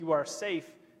think you are safe,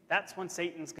 that's when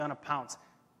Satan's going to pounce.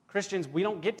 Christians, we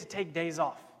don't get to take days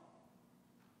off.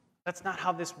 That's not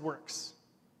how this works.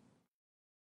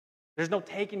 There's no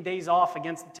taking days off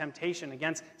against the temptation,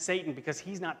 against Satan, because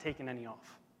he's not taking any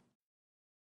off.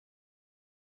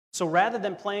 So rather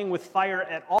than playing with fire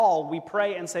at all, we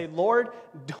pray and say, Lord,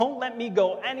 don't let me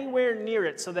go anywhere near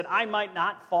it so that I might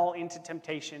not fall into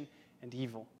temptation and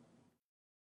evil.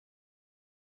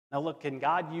 Now look, can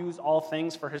God use all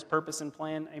things for his purpose and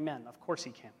plan? Amen. Of course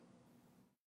he can.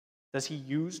 Does he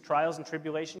use trials and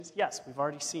tribulations? Yes, we've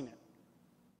already seen it.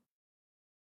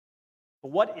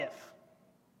 But what if?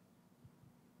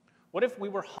 What if we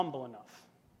were humble enough?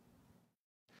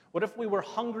 What if we were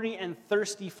hungry and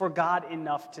thirsty for God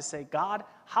enough to say, God,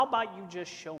 how about you just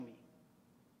show me?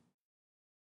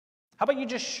 How about you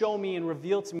just show me and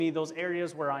reveal to me those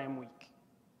areas where I am weak?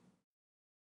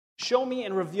 Show me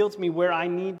and reveal to me where I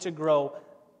need to grow,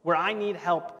 where I need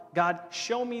help. God,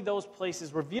 show me those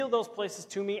places, reveal those places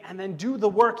to me, and then do the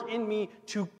work in me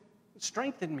to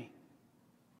strengthen me.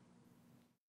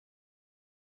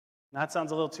 Now, that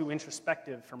sounds a little too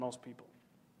introspective for most people.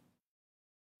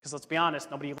 Because let's be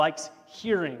honest, nobody likes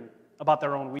hearing about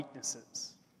their own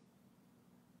weaknesses.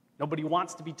 Nobody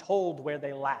wants to be told where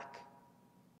they lack.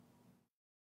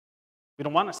 We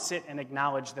don't want to sit and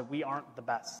acknowledge that we aren't the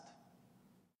best.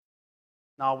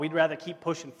 No, we'd rather keep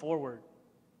pushing forward.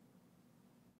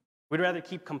 We'd rather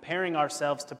keep comparing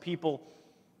ourselves to people.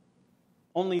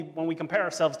 Only when we compare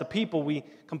ourselves to people, we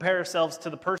compare ourselves to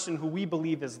the person who we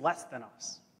believe is less than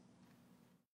us.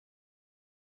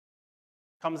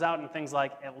 Comes out in things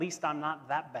like, at least I'm not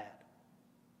that bad.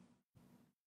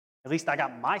 At least I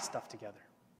got my stuff together.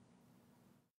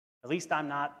 At least I'm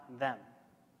not them.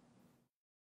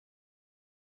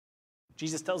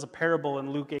 Jesus tells a parable in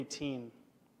Luke 18. It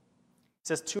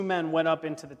says, 2 men went up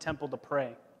into the temple to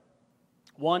pray.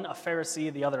 One a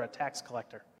Pharisee, the other a tax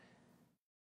collector.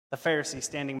 The Pharisee,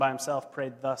 standing by himself,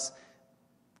 prayed thus,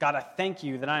 God, I thank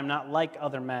you that I am not like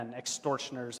other men,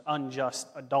 extortioners, unjust,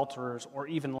 adulterers, or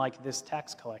even like this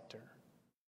tax collector.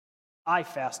 I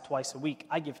fast twice a week.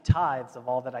 I give tithes of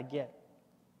all that I get.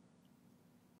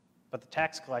 But the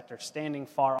tax collector, standing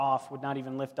far off, would not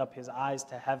even lift up his eyes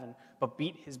to heaven, but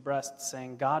beat his breast,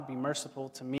 saying, God, be merciful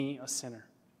to me, a sinner.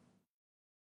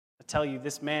 I tell you,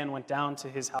 this man went down to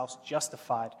his house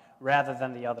justified rather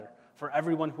than the other. For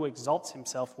everyone who exalts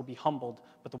himself will be humbled,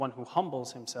 but the one who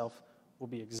humbles himself will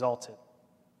be exalted.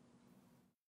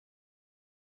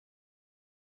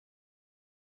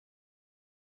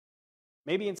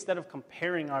 Maybe instead of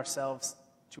comparing ourselves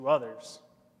to others,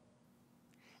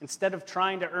 instead of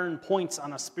trying to earn points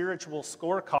on a spiritual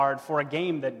scorecard for a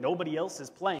game that nobody else is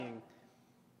playing,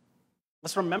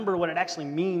 let's remember what it actually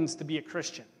means to be a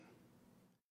Christian.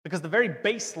 Because the very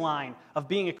baseline of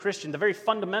being a Christian, the very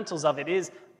fundamentals of it is,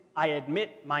 I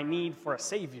admit my need for a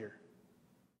Savior.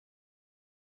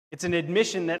 It's an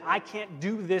admission that I can't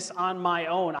do this on my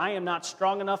own. I am not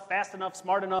strong enough, fast enough,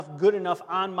 smart enough, good enough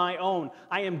on my own.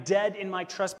 I am dead in my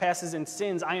trespasses and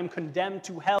sins. I am condemned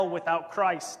to hell without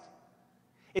Christ.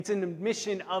 It's an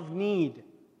admission of need.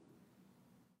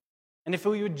 And if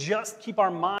we would just keep our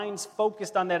minds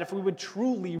focused on that, if we would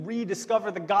truly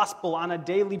rediscover the gospel on a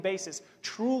daily basis,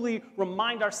 truly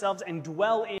remind ourselves and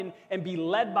dwell in and be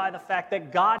led by the fact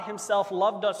that God himself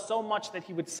loved us so much that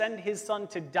he would send his son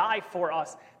to die for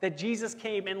us, that Jesus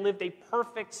came and lived a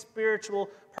perfect spiritual,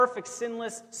 perfect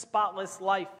sinless, spotless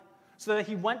life, so that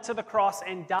he went to the cross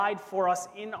and died for us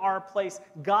in our place.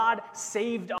 God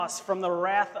saved us from the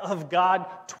wrath of God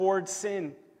towards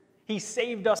sin. He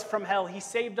saved us from hell. He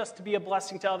saved us to be a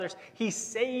blessing to others. He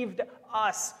saved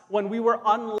us when we were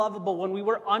unlovable, when we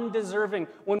were undeserving,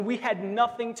 when we had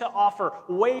nothing to offer,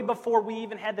 way before we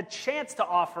even had the chance to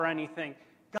offer anything.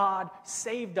 God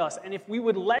saved us. And if we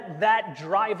would let that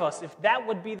drive us, if that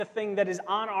would be the thing that is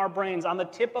on our brains, on the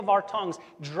tip of our tongues,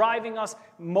 driving us,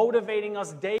 motivating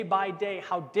us day by day,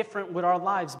 how different would our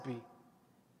lives be?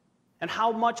 And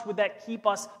how much would that keep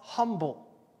us humble?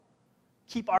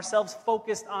 Keep ourselves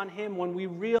focused on him when we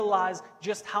realize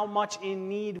just how much in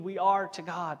need we are to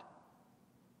God.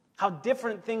 How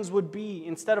different things would be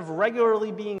instead of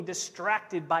regularly being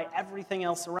distracted by everything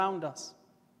else around us.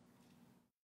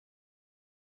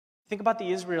 Think about the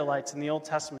Israelites in the Old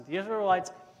Testament. The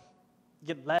Israelites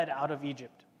get led out of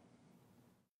Egypt.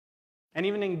 And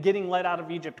even in getting led out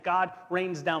of Egypt, God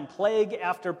rains down plague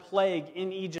after plague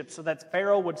in Egypt so that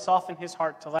Pharaoh would soften his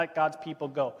heart to let God's people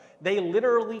go. They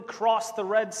literally cross the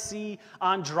Red Sea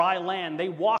on dry land. They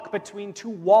walk between two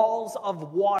walls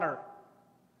of water.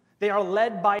 They are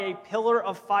led by a pillar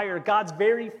of fire, God's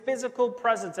very physical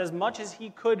presence. As much as he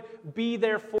could be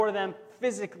there for them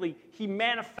physically, he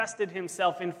manifested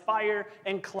himself in fire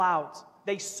and clouds.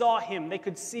 They saw him. They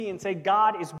could see and say,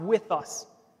 God is with us.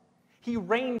 He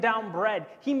rained down bread.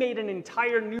 He made an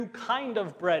entire new kind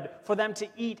of bread for them to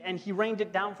eat, and he rained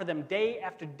it down for them day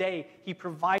after day. He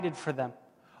provided for them.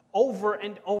 Over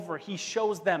and over, he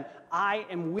shows them, I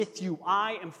am with you.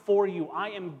 I am for you. I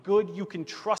am good. You can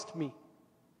trust me.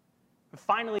 And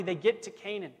finally, they get to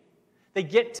Canaan. They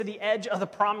get to the edge of the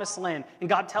promised land, and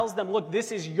God tells them, look,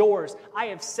 this is yours. I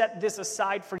have set this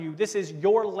aside for you. This is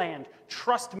your land.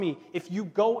 Trust me. If you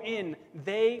go in,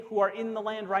 they who are in the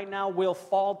land right now will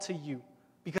fall to you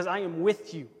because I am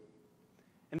with you.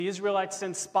 And the Israelites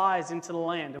send spies into the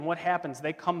land, and what happens?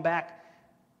 They come back,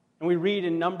 and we read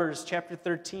in Numbers chapter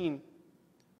 13,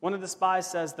 one of the spies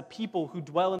says, the people who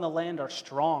dwell in the land are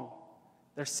strong.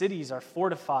 Their cities are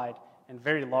fortified and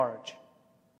very large.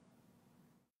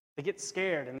 They get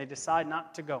scared and they decide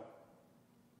not to go.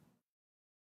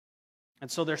 And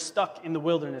so they're stuck in the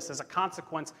wilderness. As a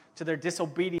consequence to their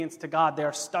disobedience to God, they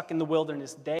are stuck in the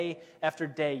wilderness day after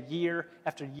day, year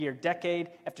after year, decade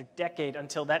after decade,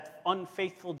 until that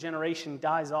unfaithful generation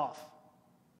dies off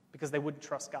because they wouldn't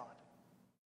trust God.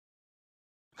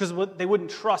 Because they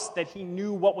wouldn't trust that he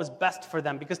knew what was best for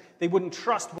them. Because they wouldn't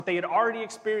trust what they had already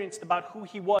experienced about who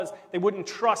he was. They wouldn't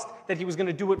trust that he was going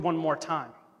to do it one more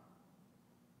time.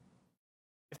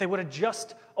 If they would have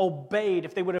just obeyed,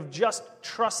 if they would have just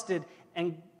trusted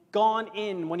and gone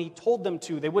in when he told them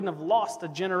to, they wouldn't have lost a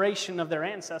generation of their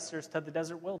ancestors to the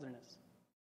desert wilderness.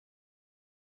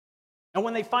 And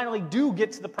when they finally do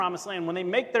get to the promised land, when they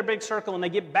make their big circle and they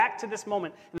get back to this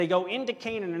moment, and they go into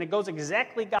Canaan and it goes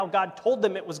exactly how God told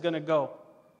them it was going to go,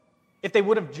 if they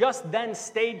would have just then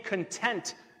stayed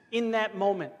content in that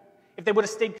moment, if they would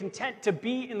have stayed content to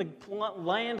be in the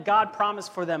land God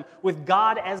promised for them with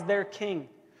God as their king,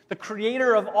 the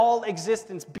creator of all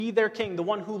existence be their king, the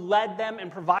one who led them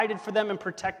and provided for them and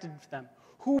protected them.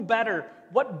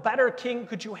 What better king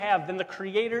could you have than the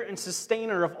creator and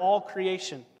sustainer of all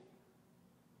creation?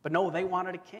 But no, they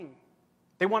wanted a king.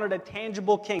 They wanted a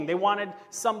tangible king. They wanted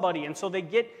somebody. And so they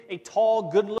get a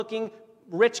tall, good-looking,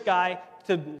 rich guy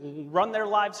to run their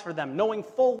lives for them, knowing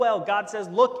full well God says,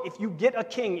 look, if you get a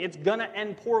king, it's going to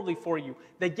end poorly for you.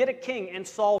 They get a king, and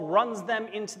Saul runs them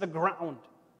into the ground.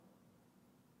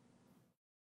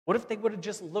 What if they would have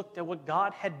just looked at what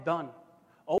God had done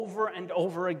over and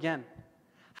over again?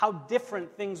 How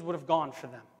different things would have gone for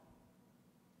them.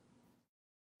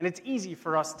 And it's easy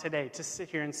for us today to sit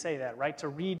here and say that, right? To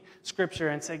read Scripture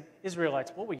and say,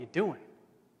 Israelites, what were you doing?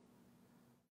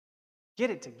 Get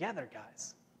it together,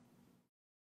 guys.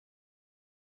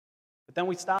 But then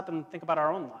we stop and think about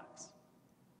our own lives.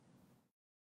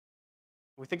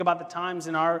 We think about the times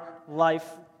in our life,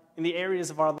 in the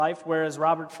areas of our life where, as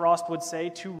Robert Frost would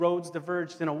say, two roads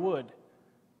diverged in a wood.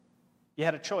 You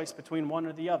had a choice between one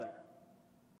or the other.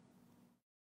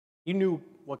 You knew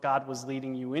what God was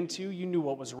leading you into. You knew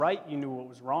what was right. You knew what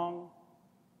was wrong.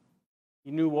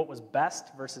 You knew what was best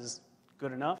versus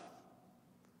good enough.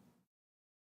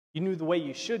 You knew the way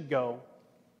you should go,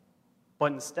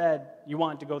 but instead, you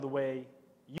wanted to go the way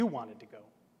you wanted to go.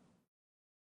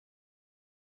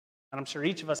 And I'm sure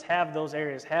each of us have those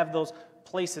areas, have those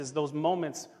places, those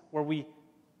moments where we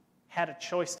had a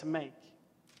choice to make.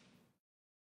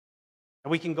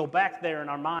 And we can go back there in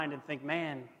our mind and think,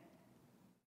 man,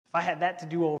 if I had that to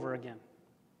do over again,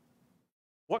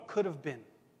 what could have been?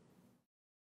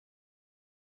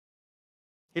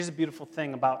 Here's a beautiful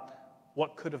thing about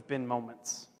what could have been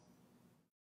moments.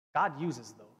 God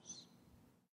uses those.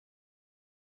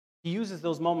 He uses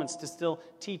those moments to still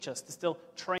teach us, to still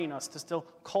train us, to still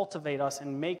cultivate us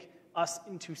and make us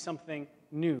into something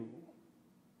new.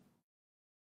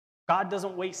 God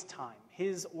doesn't waste time,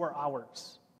 his or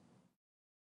ours.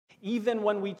 Even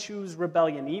when we choose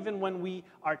rebellion, even when we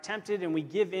are tempted and we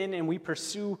give in and we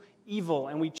pursue evil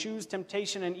and we choose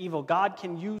temptation and evil, God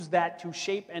can use that to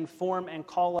shape and form and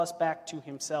call us back to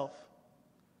himself.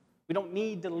 We don't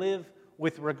need to live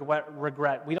with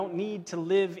regret. We don't need to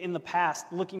live in the past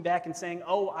looking back and saying,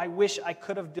 oh, I wish I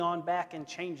could have gone back and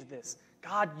changed this.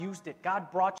 God used it.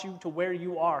 God brought you to where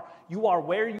you are. You are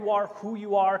where you are, who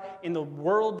you are, in the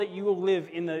world that you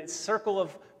live, in the circle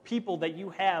of people that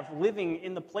you have, living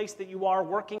in the place that you are,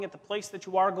 working at the place that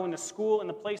you are, going to school in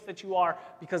the place that you are,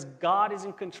 because God is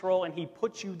in control and he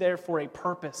put you there for a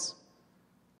purpose.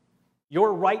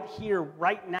 You're right here,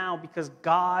 right now, because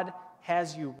God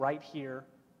has you right here,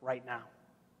 right now.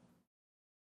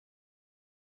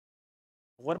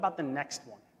 What about the next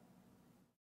one?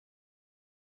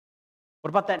 What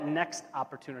about that next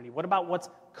opportunity? What about what's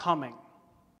coming?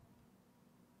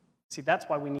 See, that's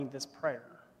why we need this prayer.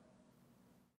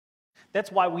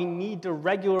 That's why we need to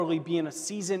regularly be in a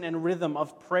season and rhythm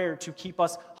of prayer to keep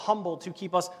us humble, to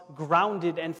keep us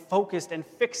grounded and focused and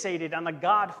fixated on the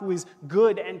God who is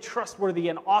good and trustworthy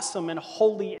and awesome and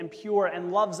holy and pure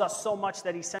and loves us so much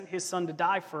that he sent his son to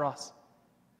die for us.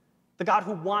 The God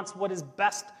who wants what is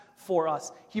best for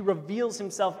us. He reveals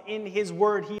himself in his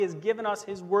word. He has given us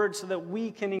his word so that we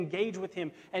can engage with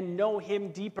him and know him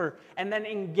deeper, and then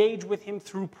engage with him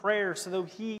through prayer so that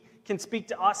he can speak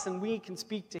to us and we can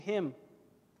speak to him.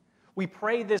 We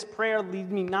pray this prayer,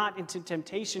 lead me not into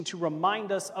temptation, to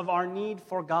remind us of our need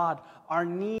for God, our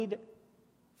need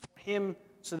for him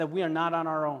so that we are not on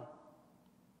our own.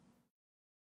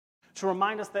 To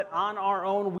remind us that on our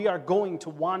own we are going to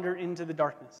wander into the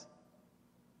darkness.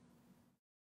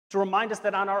 To remind us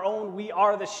that on our own we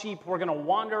are the sheep. We're going to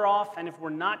wander off, and if we're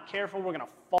not careful, we're going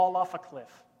to fall off a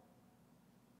cliff.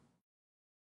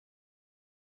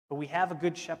 But we have a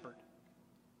good shepherd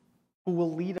who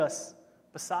will lead us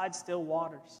beside still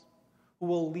waters, who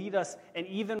will lead us, and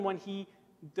even when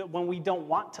we don't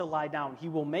want to lie down, he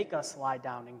will make us lie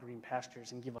down in green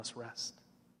pastures and give us rest.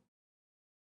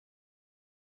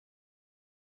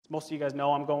 As most of you guys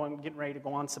know, I'm getting ready to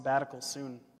go on sabbatical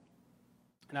soon.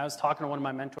 And I was talking to one of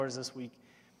my mentors this week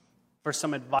for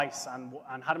some advice on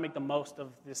how to make the most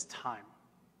of this time,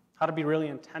 how to be really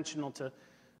intentional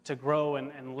to grow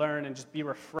and learn and just be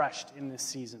refreshed in this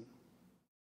season.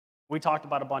 We talked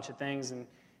about a bunch of things, and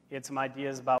he had some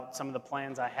ideas about some of the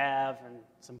plans I have and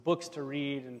some books to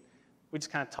read, and we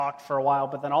just kind of talked for a while.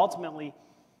 But then ultimately,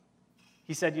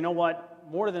 he said, you know what,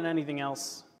 more than anything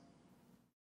else,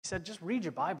 he said, just read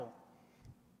your Bible.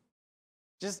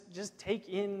 Just take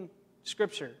in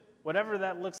Scripture. Whatever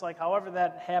that looks like, however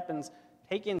that happens,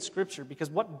 take in Scripture, because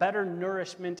what better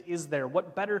nourishment is there?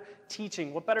 What better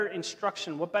teaching, what better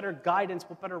instruction, what better guidance,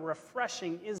 what better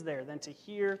refreshing is there than to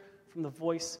hear from the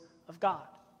voice of God?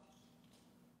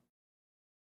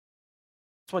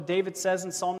 That's what David says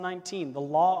in Psalm 19. The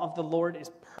law of the Lord is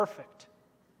perfect,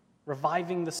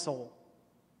 reviving the soul.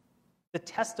 The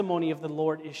testimony of the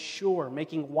Lord is sure,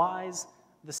 making wise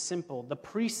the simple. The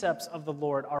precepts of the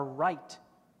Lord are right,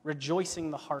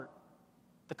 rejoicing the heart.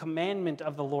 The commandment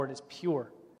of the Lord is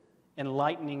pure,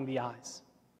 enlightening the eyes.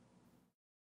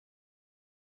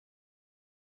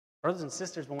 Brothers and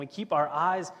sisters, when we keep our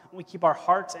eyes, when we keep our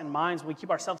hearts and minds, when we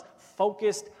keep ourselves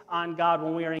focused on God,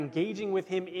 when we are engaging with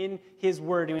him in his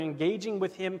word, and engaging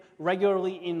with him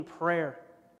regularly in prayer,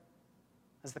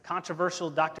 as the controversial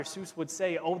Dr. Seuss would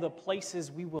say, oh, the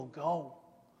places we will go.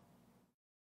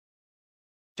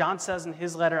 John says in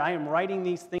his letter, I am writing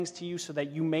these things to you so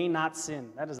that you may not sin.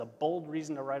 That is a bold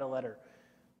reason to write a letter.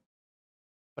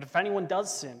 But if anyone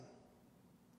does sin,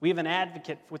 we have an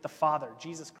advocate with the Father,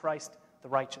 Jesus Christ the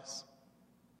righteous.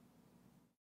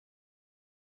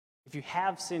 If you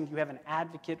have sinned, you have an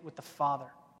advocate with the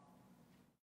Father.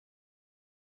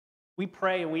 We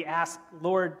pray and we ask,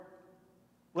 Lord,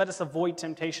 let us avoid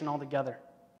temptation altogether.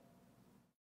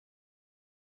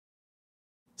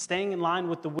 Staying in line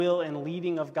with the will and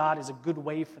leading of God is a good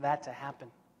way for that to happen.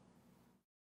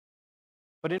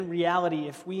 But in reality,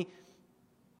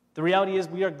 the reality is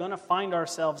we are going to find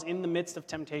ourselves in the midst of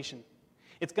temptation.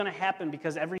 It's going to happen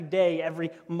because every day, every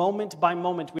moment by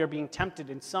moment, we are being tempted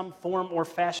in some form or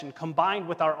fashion, combined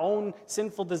with our own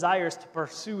sinful desires to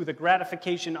pursue the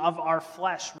gratification of our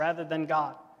flesh rather than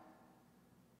God.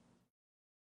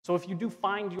 So if you do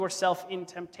find yourself in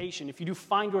temptation, if you do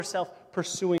find yourself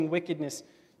pursuing wickedness,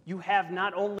 you have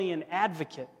not only an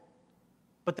advocate,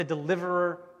 but the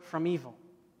deliverer from evil.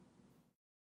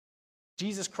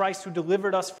 Jesus Christ, who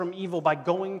delivered us from evil by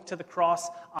going to the cross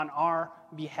on our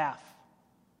behalf.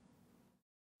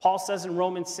 Paul says in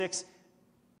Romans 6,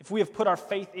 if we have put our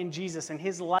faith in Jesus and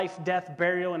his life, death,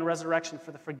 burial, and resurrection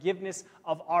for the forgiveness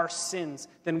of our sins,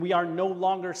 then we are no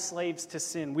longer slaves to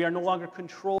sin. We are no longer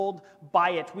controlled by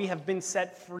it. We have been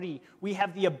set free. We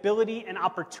have the ability and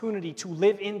opportunity to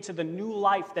live into the new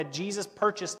life that Jesus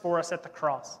purchased for us at the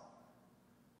cross.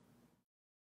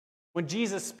 When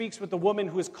Jesus speaks with the woman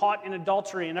who is caught in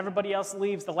adultery and everybody else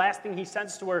leaves, the last thing he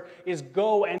says to her is,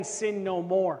 go and sin no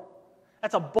more.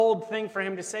 That's a bold thing for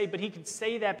him to say, but he can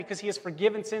say that because he has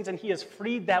forgiven sins and he has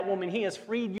freed that woman. He has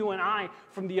freed you and I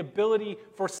from the ability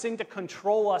for sin to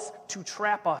control us, to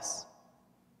trap us.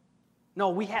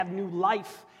 No, we have new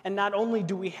life. And not only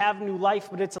do we have new life,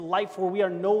 but it's a life where we are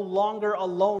no longer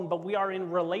alone, but we are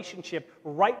in relationship,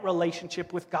 right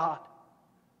relationship with God.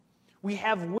 We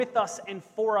have with us and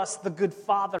for us the good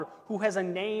Father who has a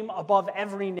name above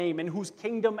every name and whose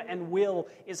kingdom and will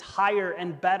is higher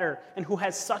and better and who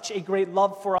has such a great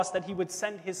love for us that he would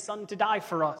send his Son to die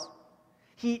for us.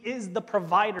 He is the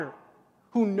provider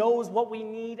who knows what we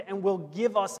need and will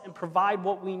give us and provide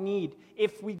what we need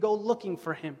if we go looking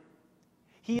for him.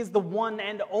 He is the one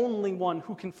and only one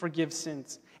who can forgive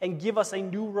sins and give us a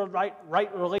new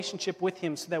right relationship with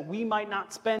him so that we might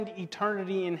not spend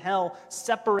eternity in hell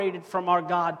separated from our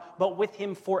God, but with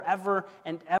him forever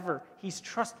and ever. He's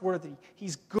trustworthy,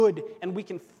 he's good, and we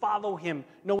can follow him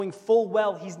knowing full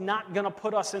well he's not going to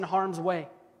put us in harm's way.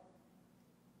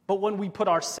 But when we put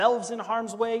ourselves in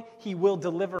harm's way, he will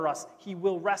deliver us, he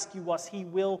will rescue us, he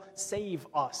will save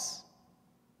us.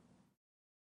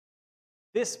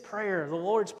 This prayer, the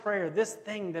Lord's Prayer, this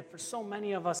thing that for so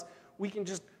many of us, we can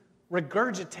just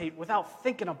regurgitate without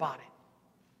thinking about it.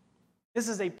 This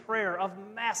is a prayer of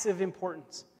massive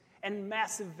importance and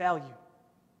massive value.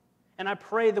 And I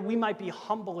pray that we might be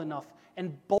humble enough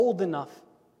and bold enough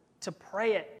to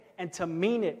pray it and to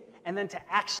mean it and then to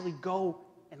actually go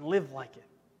and live like it.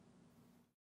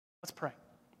 Let's pray.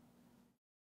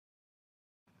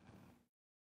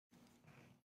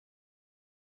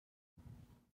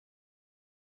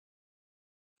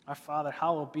 Our Father,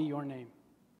 hallowed be your name.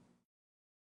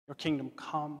 Your kingdom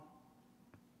come.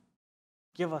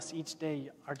 Give us each day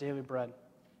our daily bread.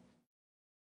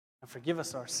 And forgive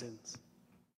us our sins.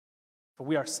 For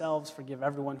we ourselves forgive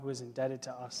everyone who is indebted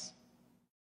to us.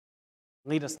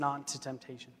 Lead us not into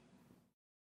temptation.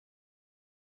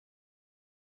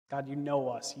 God, you know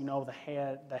us. You know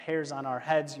the hairs on our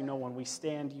heads. You know when we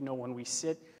stand. You know when we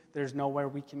sit. There's nowhere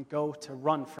we can go to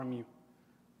run from you.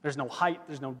 There's no height.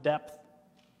 There's no depth.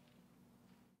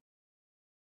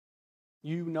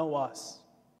 You know us.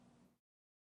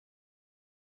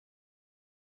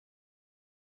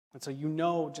 And so you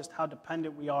know just how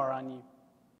dependent we are on you,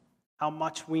 how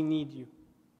much we need you.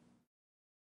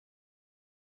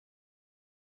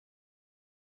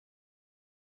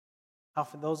 How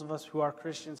for those of us who are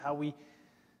Christians, how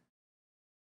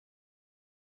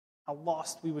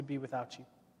lost we would be without you.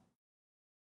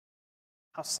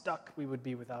 How stuck we would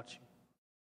be without you.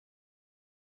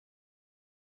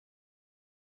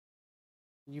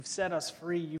 You've set us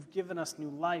free. You've given us new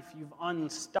life. You've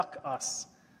unstuck us.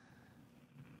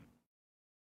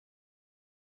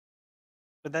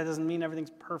 But that doesn't mean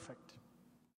everything's perfect.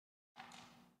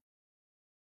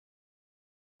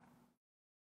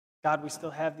 God, we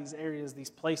still have these areas,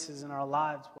 these places in our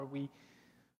lives where we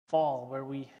fall, where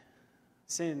we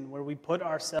sin, where we put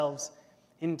ourselves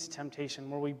into temptation,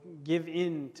 where we give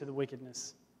in to the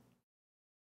wickedness.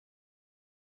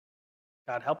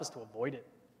 God, help us to avoid it.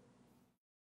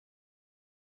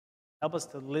 Help us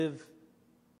to live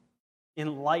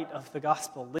in light of the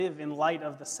gospel. Live in light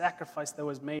of the sacrifice that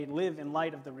was made. Live in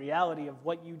light of the reality of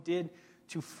what you did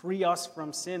to free us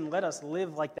from sin. Let us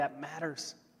live like that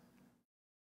matters.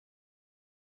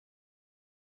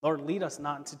 Lord, lead us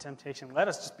not into temptation. Let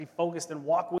us just be focused and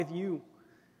walk with you.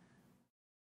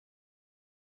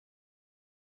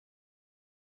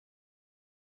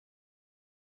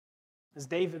 As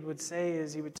David would say,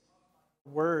 as he would talk about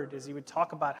the word, as he would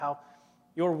talk about how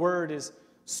your word is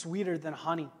sweeter than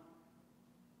honey.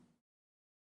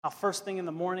 How first thing in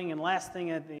the morning and last thing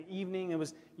at the evening, it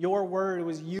was your word, it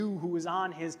was you who was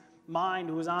on his mind,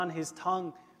 who was on his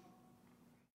tongue.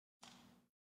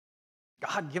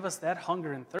 God, give us that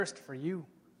hunger and thirst for you.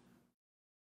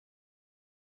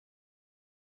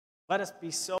 Let us be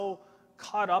so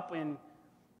caught up in,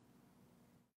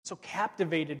 so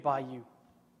captivated by you,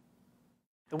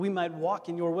 that we might walk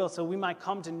in your will, so we might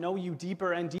come to know you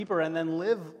deeper and deeper, and then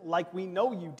live like we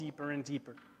know you deeper and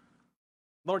deeper.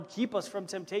 Lord, keep us from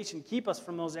temptation. Keep us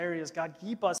from those areas. God,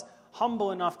 keep us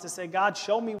humble enough to say, God,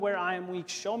 show me where I am weak.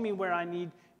 Show me where I need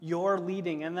your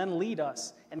leading, and then lead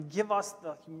us and give us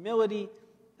the humility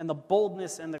and the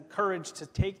boldness and the courage to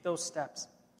take those steps.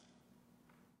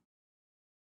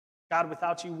 God,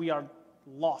 without you, we are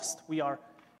lost. We are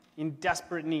in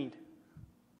desperate need.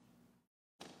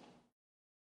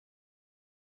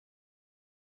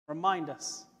 Remind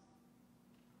us,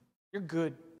 you're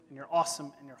good, and you're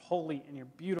awesome, and you're holy, and you're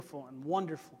beautiful and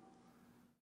wonderful.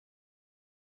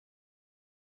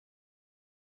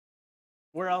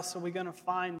 Where else are we going to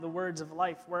find the words of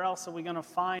life? Where else are we going to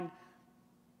find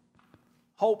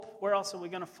hope? Where else are we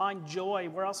going to find joy?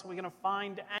 Where else are we going to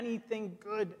find anything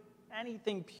good,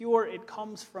 anything pure? It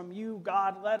comes from you,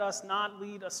 God. Let us not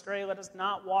lead astray. Let us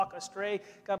not walk astray.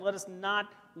 God, let us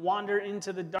not wander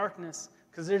into the darkness,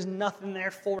 because there's nothing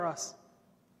there for us.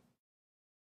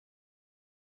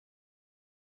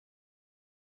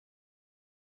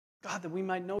 God, that we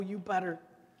might know you better.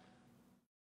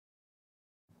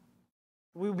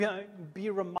 We be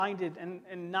reminded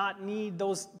and not need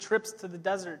those trips to the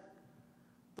desert,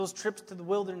 those trips to the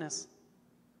wilderness.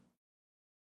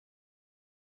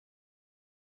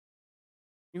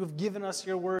 You have given us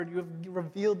your word. You have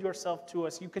revealed yourself to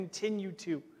us. You continue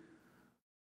to.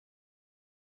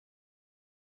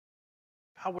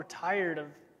 God, we're tired of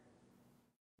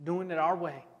doing it our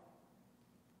way.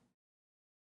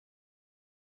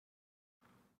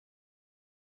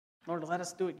 Lord, let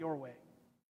us do it your way.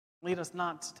 Lead us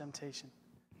not to temptation.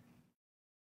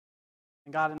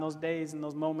 And God, in those days, in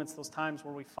those moments, those times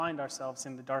where we find ourselves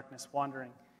in the darkness,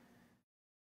 wandering,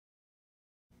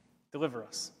 deliver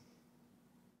us.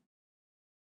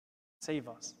 Save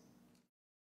us.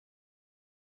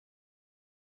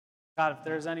 God, if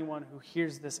there's anyone who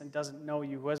hears this and doesn't know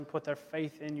you, who hasn't put their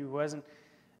faith in you, who hasn't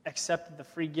accepted the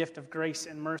free gift of grace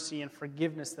and mercy and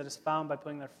forgiveness that is found by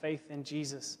putting their faith in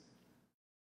Jesus,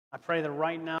 I pray that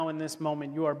right now in this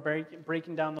moment you are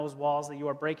breaking down those walls, that you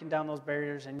are breaking down those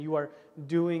barriers, and you are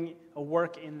doing a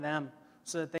work in them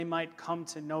so that they might come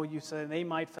to know you, so that they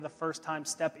might for the first time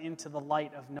step into the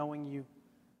light of knowing you.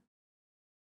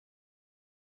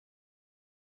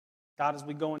 God, as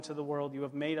we go into the world, you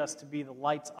have made us to be the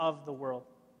lights of the world.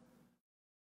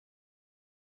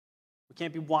 We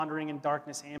can't be wandering in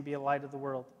darkness and be a light of the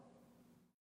world.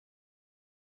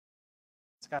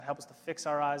 So God, help us to fix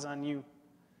our eyes on you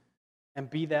and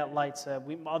be that light so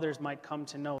that others might come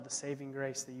to know the saving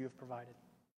grace that you have provided.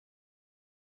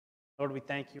 Lord, we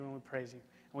thank you and we praise you.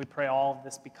 And we pray all of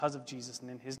this because of Jesus and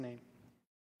in his name.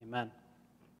 Amen.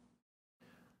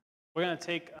 We're going to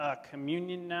take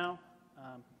communion now.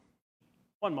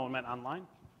 One moment online.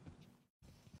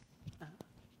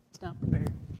 It's not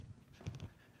prepared.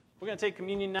 We're going to take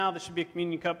communion now. There should be a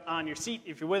communion cup on your seat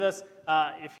if you're with us.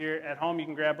 If you're at home, you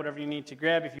can grab whatever you need to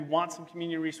grab. If you want some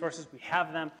communion resources, we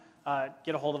have them.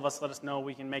 Get a hold of us. Let us know.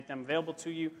 We can make them available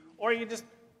to you. Or you can just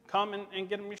come and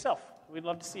get them yourself. We'd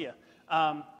love to see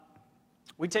you.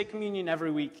 We take communion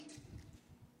every week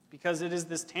because it is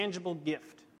this tangible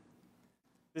gift,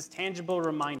 this tangible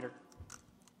reminder.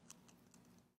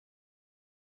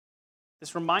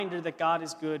 This reminder that God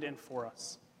is good and for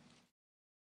us.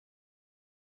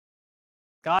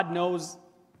 God knows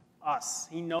us.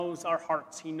 He knows our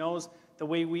hearts. He knows the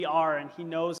way we are, and he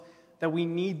knows that we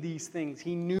need these things.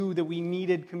 He knew that we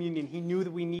needed communion. He knew that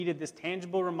we needed this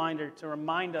tangible reminder to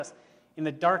remind us in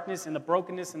the darkness, in the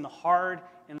brokenness, in the hard,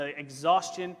 in the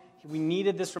exhaustion. We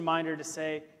needed this reminder to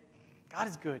say, God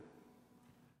is good.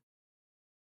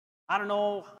 I don't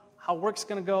know how work's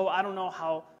going to go. I don't know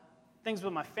how things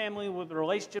with my family, with the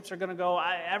relationships are going to go.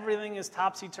 Everything is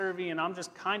topsy-turvy, and I'm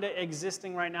just kind of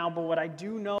existing right now. But what I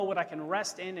do know, what I can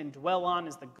rest in and dwell on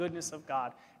is the goodness of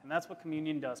God. And that's what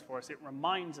communion does for us. It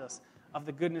reminds us of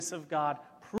the goodness of God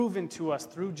proven to us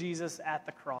through Jesus at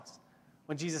the cross.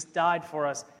 When Jesus died for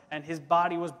us and his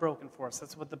body was broken for us.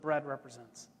 That's what the bread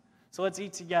represents. So let's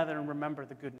eat together and remember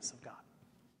the goodness of God.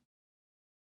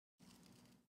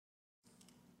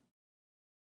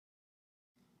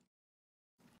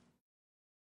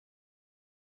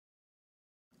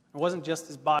 It wasn't just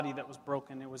his body that was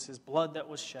broken, it was his blood that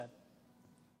was shed.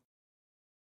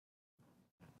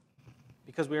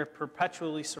 Because we are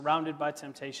perpetually surrounded by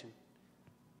temptation.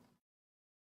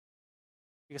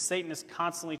 Because Satan is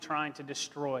constantly trying to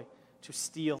destroy, to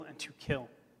steal, and to kill.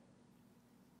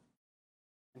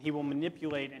 And he will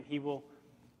manipulate and he will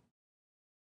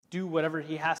do whatever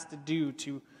he has to do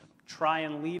to try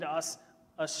and lead us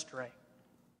astray.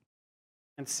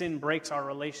 And sin breaks our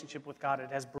relationship with God.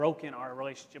 It has broken our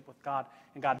relationship with God.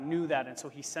 And God knew that. And so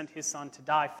he sent his son to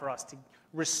die for us, to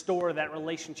restore that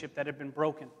relationship that had been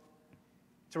broken.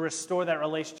 To restore that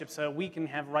relationship so that we can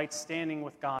have right standing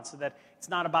with God. So that it's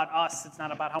not about us. It's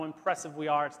not about how impressive we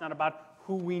are. It's not about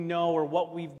who we know or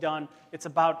what we've done. It's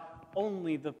about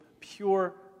only the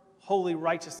pure, holy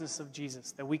righteousness of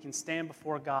Jesus. That we can stand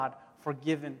before God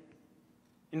forgiven,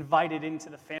 invited into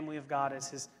the family of God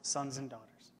as his sons and daughters.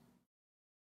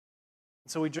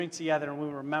 So we drink together and we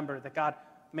remember that God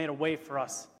made a way for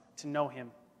us to know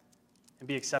him and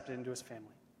be accepted into his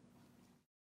family.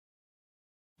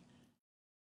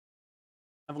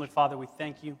 Heavenly Father, we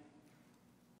thank you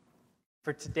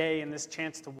for today and this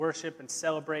chance to worship and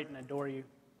celebrate and adore you.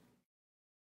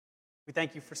 We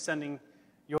thank you for sending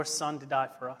your son to die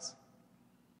for us.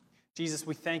 Jesus,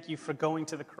 we thank you for going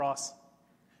to the cross,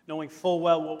 knowing full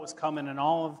well what was coming and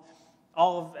all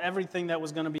of everything that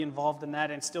was going to be involved in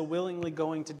that, and still willingly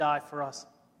going to die for us.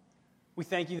 We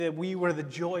thank you that we were the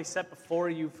joy set before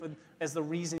you as the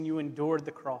reason you endured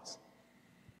the cross.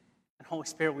 And Holy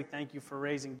Spirit, we thank you for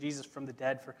raising Jesus from the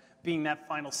dead, for being that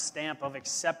final stamp of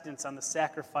acceptance on the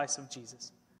sacrifice of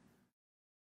Jesus.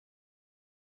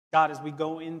 God, as we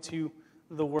go into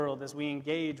the world, as we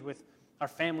engage with our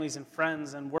families and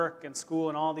friends and work and school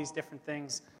and all these different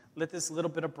things, let this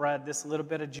little bit of bread, this little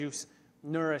bit of juice,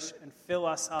 nourish and fill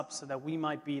us up so that we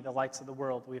might be the lights of the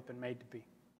world we have been made to be.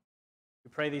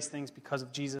 We pray these things because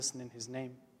of Jesus and in his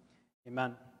name.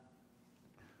 Amen.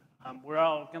 We're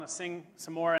all going to sing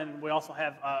some more, and we also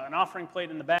have an offering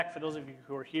plate in the back for those of you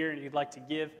who are here and you'd like to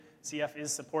give. CF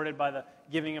is supported by the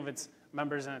giving of its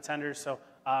members and attenders, so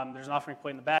there's an offering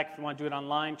plate in the back. If you want to do it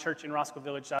online,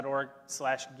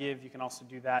 churchinroscoevillage.org/give. You can also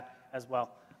do that as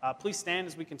well. Please stand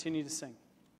as we continue to sing.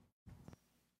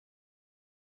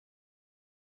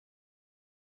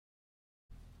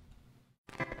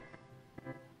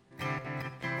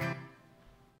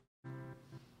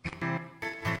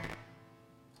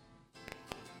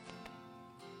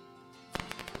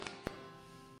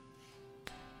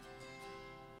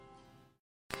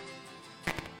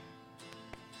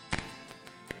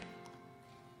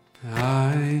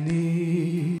 I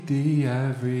need thee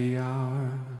every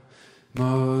hour,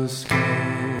 most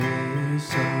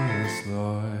gracious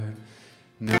Lord.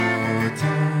 No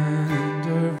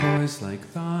tender voice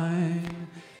like thine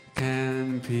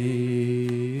can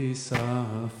peace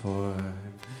afford.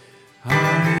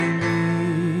 I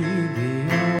need thee,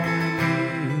 oh,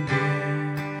 I need thee.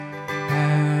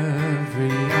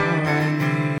 Every hour I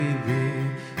need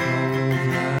thee. Oh,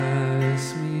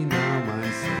 bless me now, my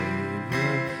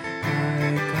Savior.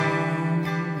 I come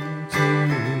to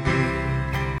thee.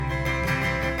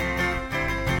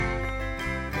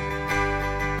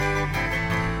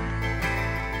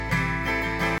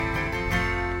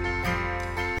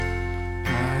 I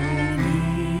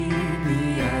need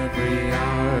thee every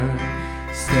hour.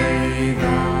 Stay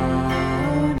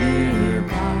thou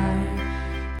nearby.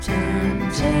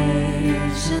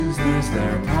 Temptations lose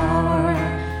their power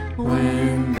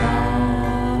when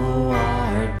thou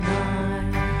art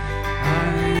nigh.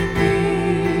 I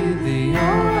need thee, oh, I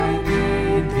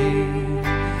need thee.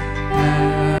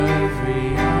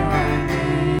 Every hour I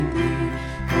need thee.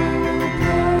 Oh,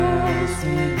 bless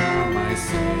me now, my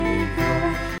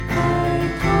Savior. I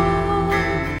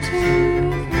come to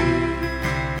thee.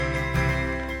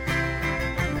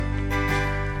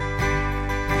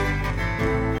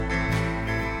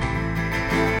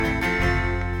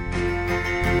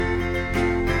 I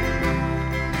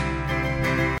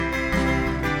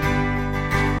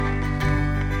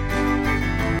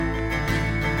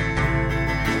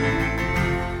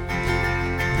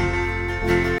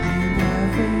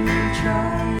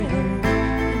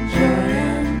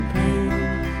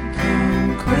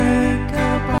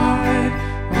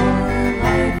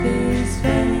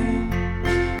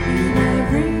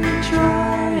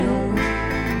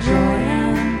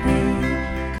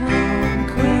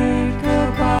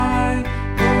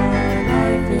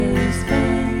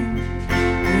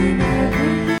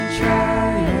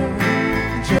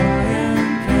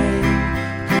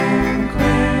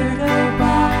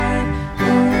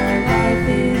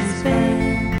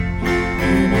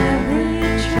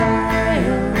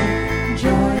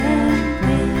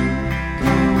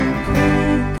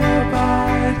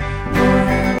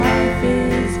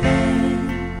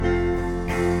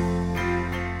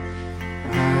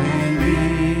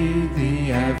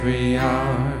every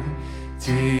hour.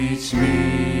 Teach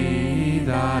me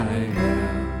thy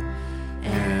will,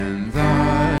 and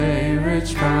thy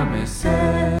rich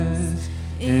promises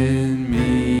in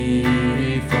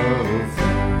me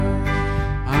fulfill.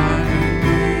 I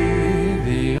need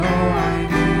thee, oh, I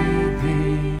need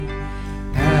thee.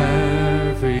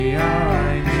 Every hour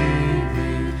I need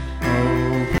thee.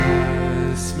 Oh,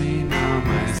 bless me now,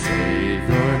 my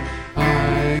Savior.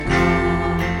 I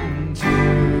come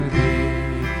to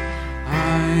thee.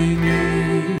 I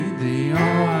need thee, oh,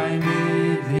 I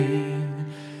need thee.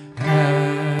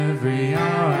 Every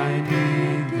hour I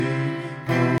need thee.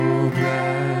 Oh,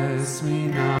 bless me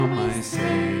now, my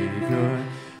Savior.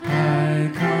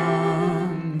 I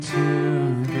come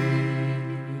to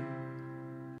thee.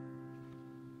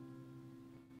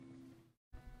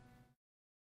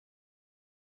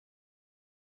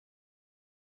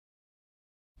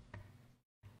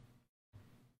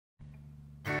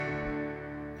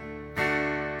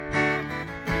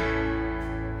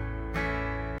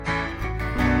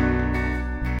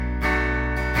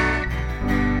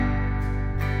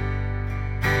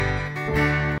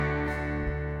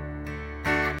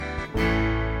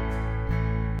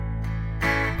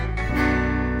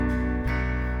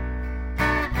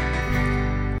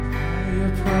 I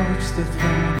approach the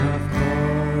throne of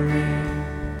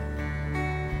glory.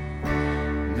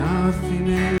 Nothing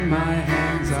in my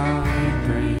hands I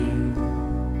bring,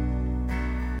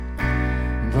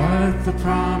 but the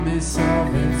promise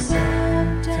of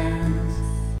acceptance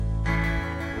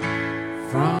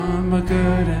from a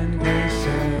good and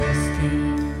gracious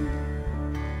King.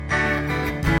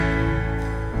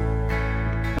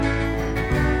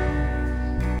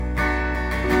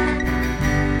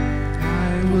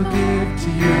 I will give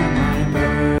to you my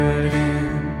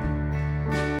burden,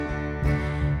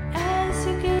 As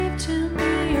you gave to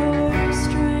me your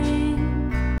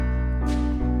strength,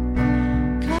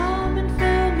 come and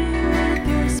fill me with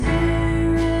your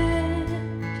spirit.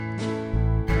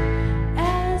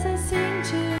 As I sing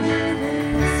to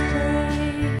this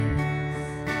praise,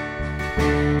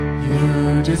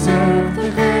 you deserve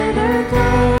the greater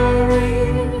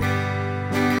glory.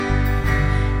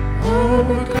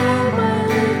 Overcome, I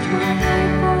lift my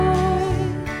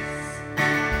voice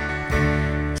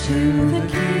to the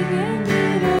King in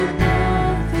need of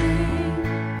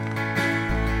nothing.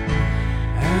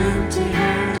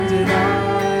 Empty-handed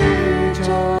I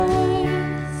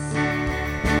rejoice.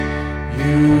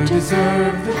 You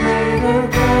deserve the greater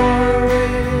glory.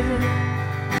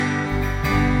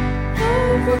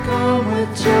 Overcome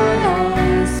with joy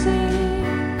I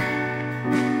sing.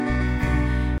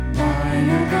 By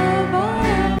your love I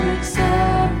am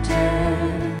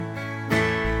accepted.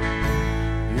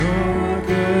 You're a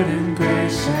good and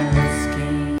gracious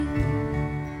King.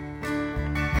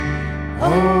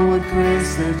 Oh, what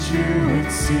grace that you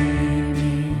would see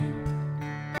me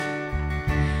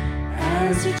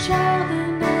as your child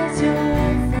and as your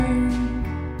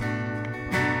friend,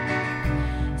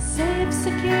 safe,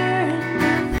 secure, and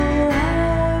live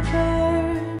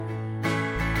forever.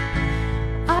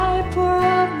 I pour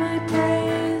out my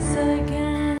praise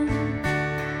again.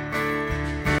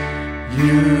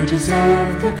 You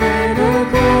deserve the greater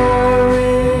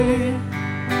glory.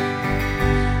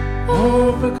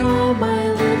 Overcome, I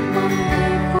lift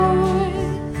my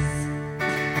voice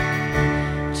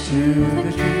to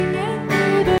the King in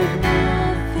need of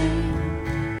nothing.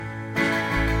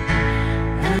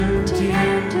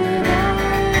 Empty-handed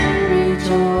I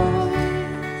rejoice.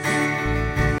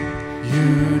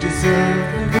 You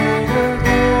deserve the greater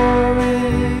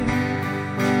glory.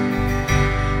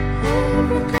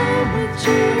 Overcome with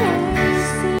joy I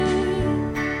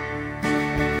sing.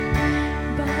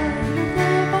 By your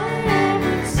love I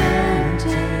am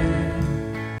accepted.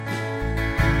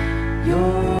 You're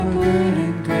a good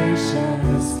and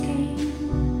gracious King.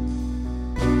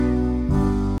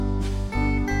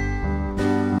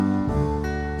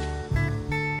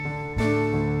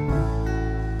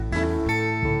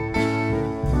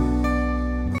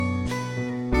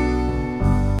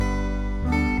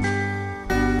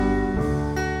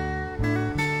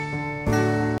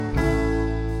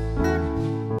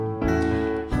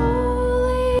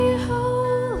 Holy,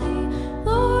 holy,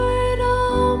 Lord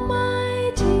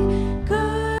Almighty,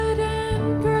 good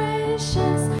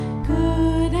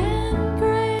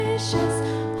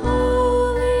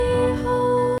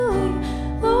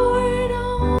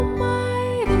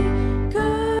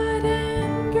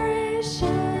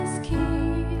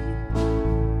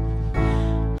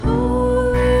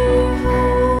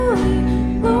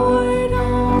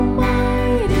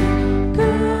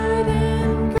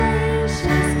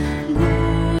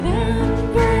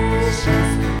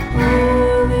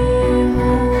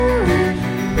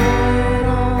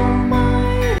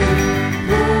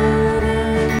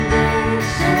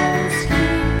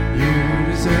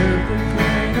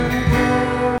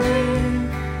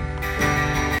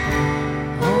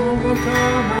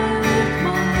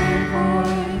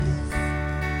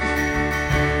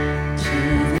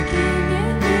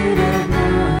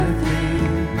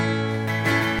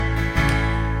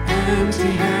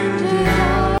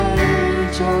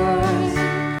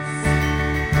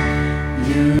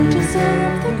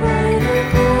deserve the greater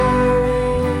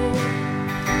glory.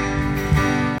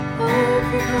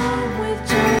 Overcome with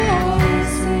joy I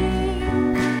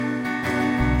sing.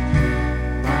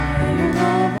 By your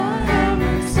love I am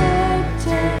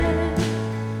accepted.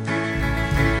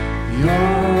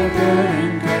 You're good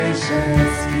and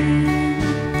gracious King.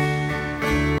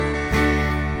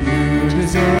 You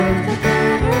deserve the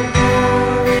greater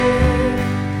glory.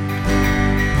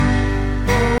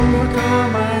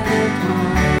 Overcome I lift my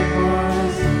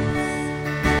voice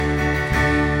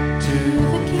to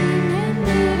the King in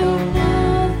need of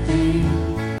nothing,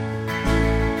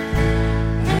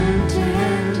 and to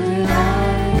Him did I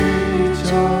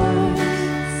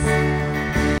rejoice.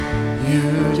 You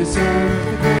deserve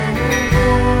the greater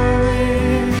glory.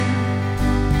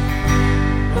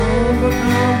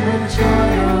 Overcome with joy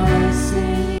I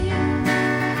sing.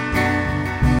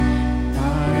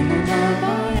 By your love I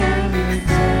am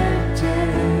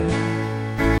accepted.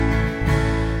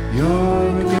 You're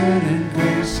the good and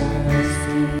gracious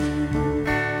King.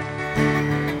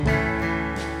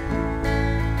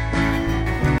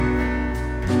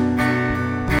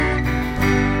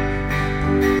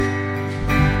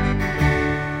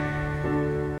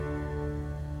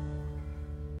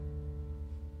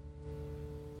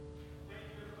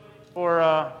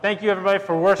 Thank you everybody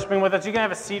for worshiping with us. You can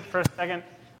have a seat for a second.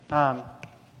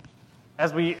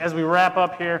 As we wrap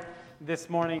up here this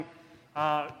morning,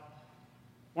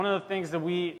 one of the things that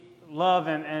we love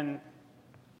and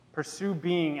pursue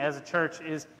being as a church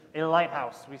is a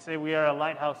lighthouse. We say we are a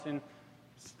lighthouse in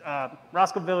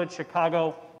Roscoe Village,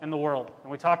 Chicago, and the world.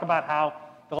 And we talk about how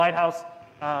the lighthouse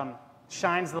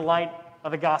shines the light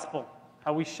of the gospel,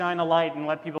 how we shine a light and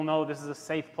let people know this is a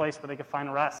safe place where they can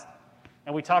find rest.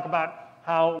 And we talk about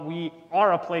how we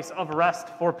are a place of rest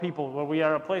for people, where we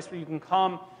are a place where you can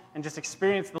come and just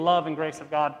experience the love and grace of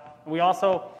God. And we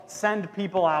also send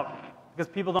people out, because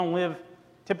people don't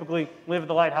typically live at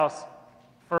the lighthouse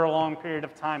for a long period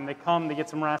of time. They come, they get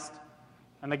some rest,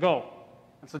 and they go.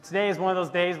 And so today is one of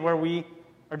those days where we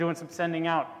are doing some sending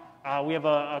out. We have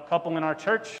a couple in our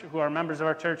church who are members of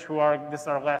our church this is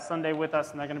our last Sunday with us,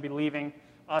 and they're going to be leaving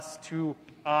us to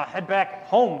head back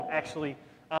home, actually.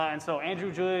 And so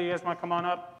Andrew, Julia, you guys want to come on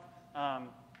up?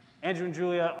 Andrew and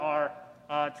Julia are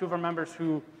two of our members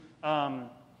who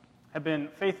have been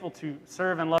faithful to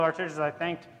serve and love our churches. I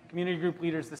thanked community group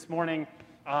leaders this morning.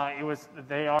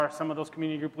 They are some of those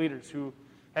community group leaders who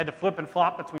had to flip and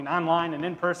flop between online and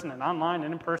in person,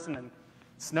 and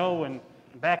snow and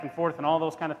back and forth and all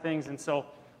those kind of things. And so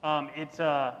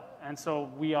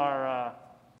we are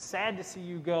sad to see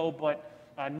you go, but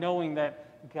knowing that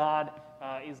God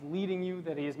is leading you,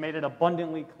 that He has made it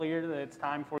abundantly clear that it's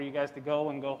time for you guys to go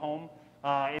and go home,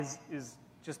 it's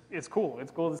cool.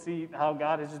 It's cool to see how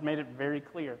God has just made it very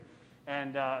clear.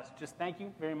 And just thank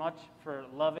you very much for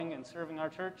loving and serving our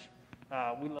church.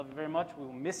 We love you very much. We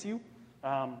will miss you.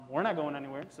 We're not going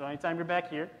anywhere, so anytime you're back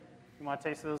here, you want to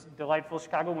taste those delightful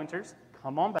Chicago winters,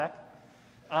 come on back.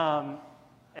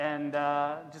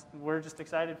 We're just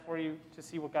excited for you to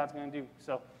see what God's going to do.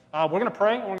 So we're going to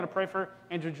pray. We're going to pray for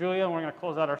Andrew and Julia, and we're going to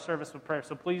close out our service with prayer.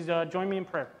 So please join me in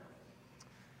prayer.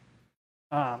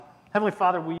 Heavenly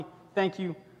Father, we thank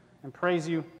you and praise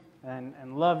you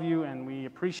and love you, and we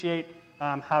appreciate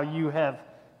how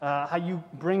you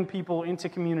bring people into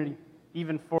community,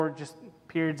 even for just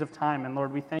periods of time. And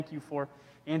Lord, we thank you for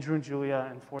Andrew and Julia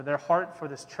and for their heart for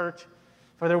this church,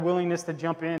 for their willingness to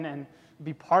jump in and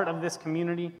be part of this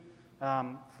community,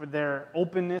 for their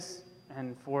openness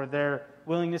and for their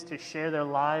willingness to share their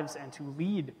lives and to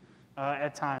lead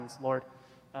at times, Lord.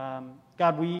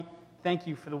 God, we thank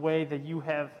you for the way that you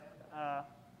have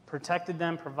protected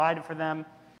them, provided for them,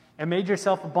 and made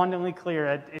yourself abundantly clear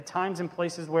at times and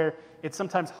places where it's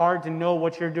sometimes hard to know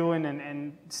what you're doing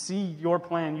and see your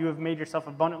plan. You have made yourself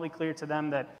abundantly clear to them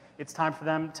that it's time for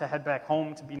them to head back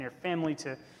home, to be near family,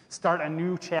 to start a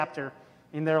new chapter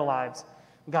in their lives.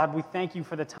 God, we thank you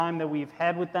for the time that we've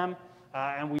had with them,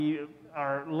 and we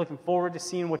are looking forward to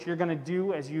seeing what you're going to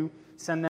do as you send them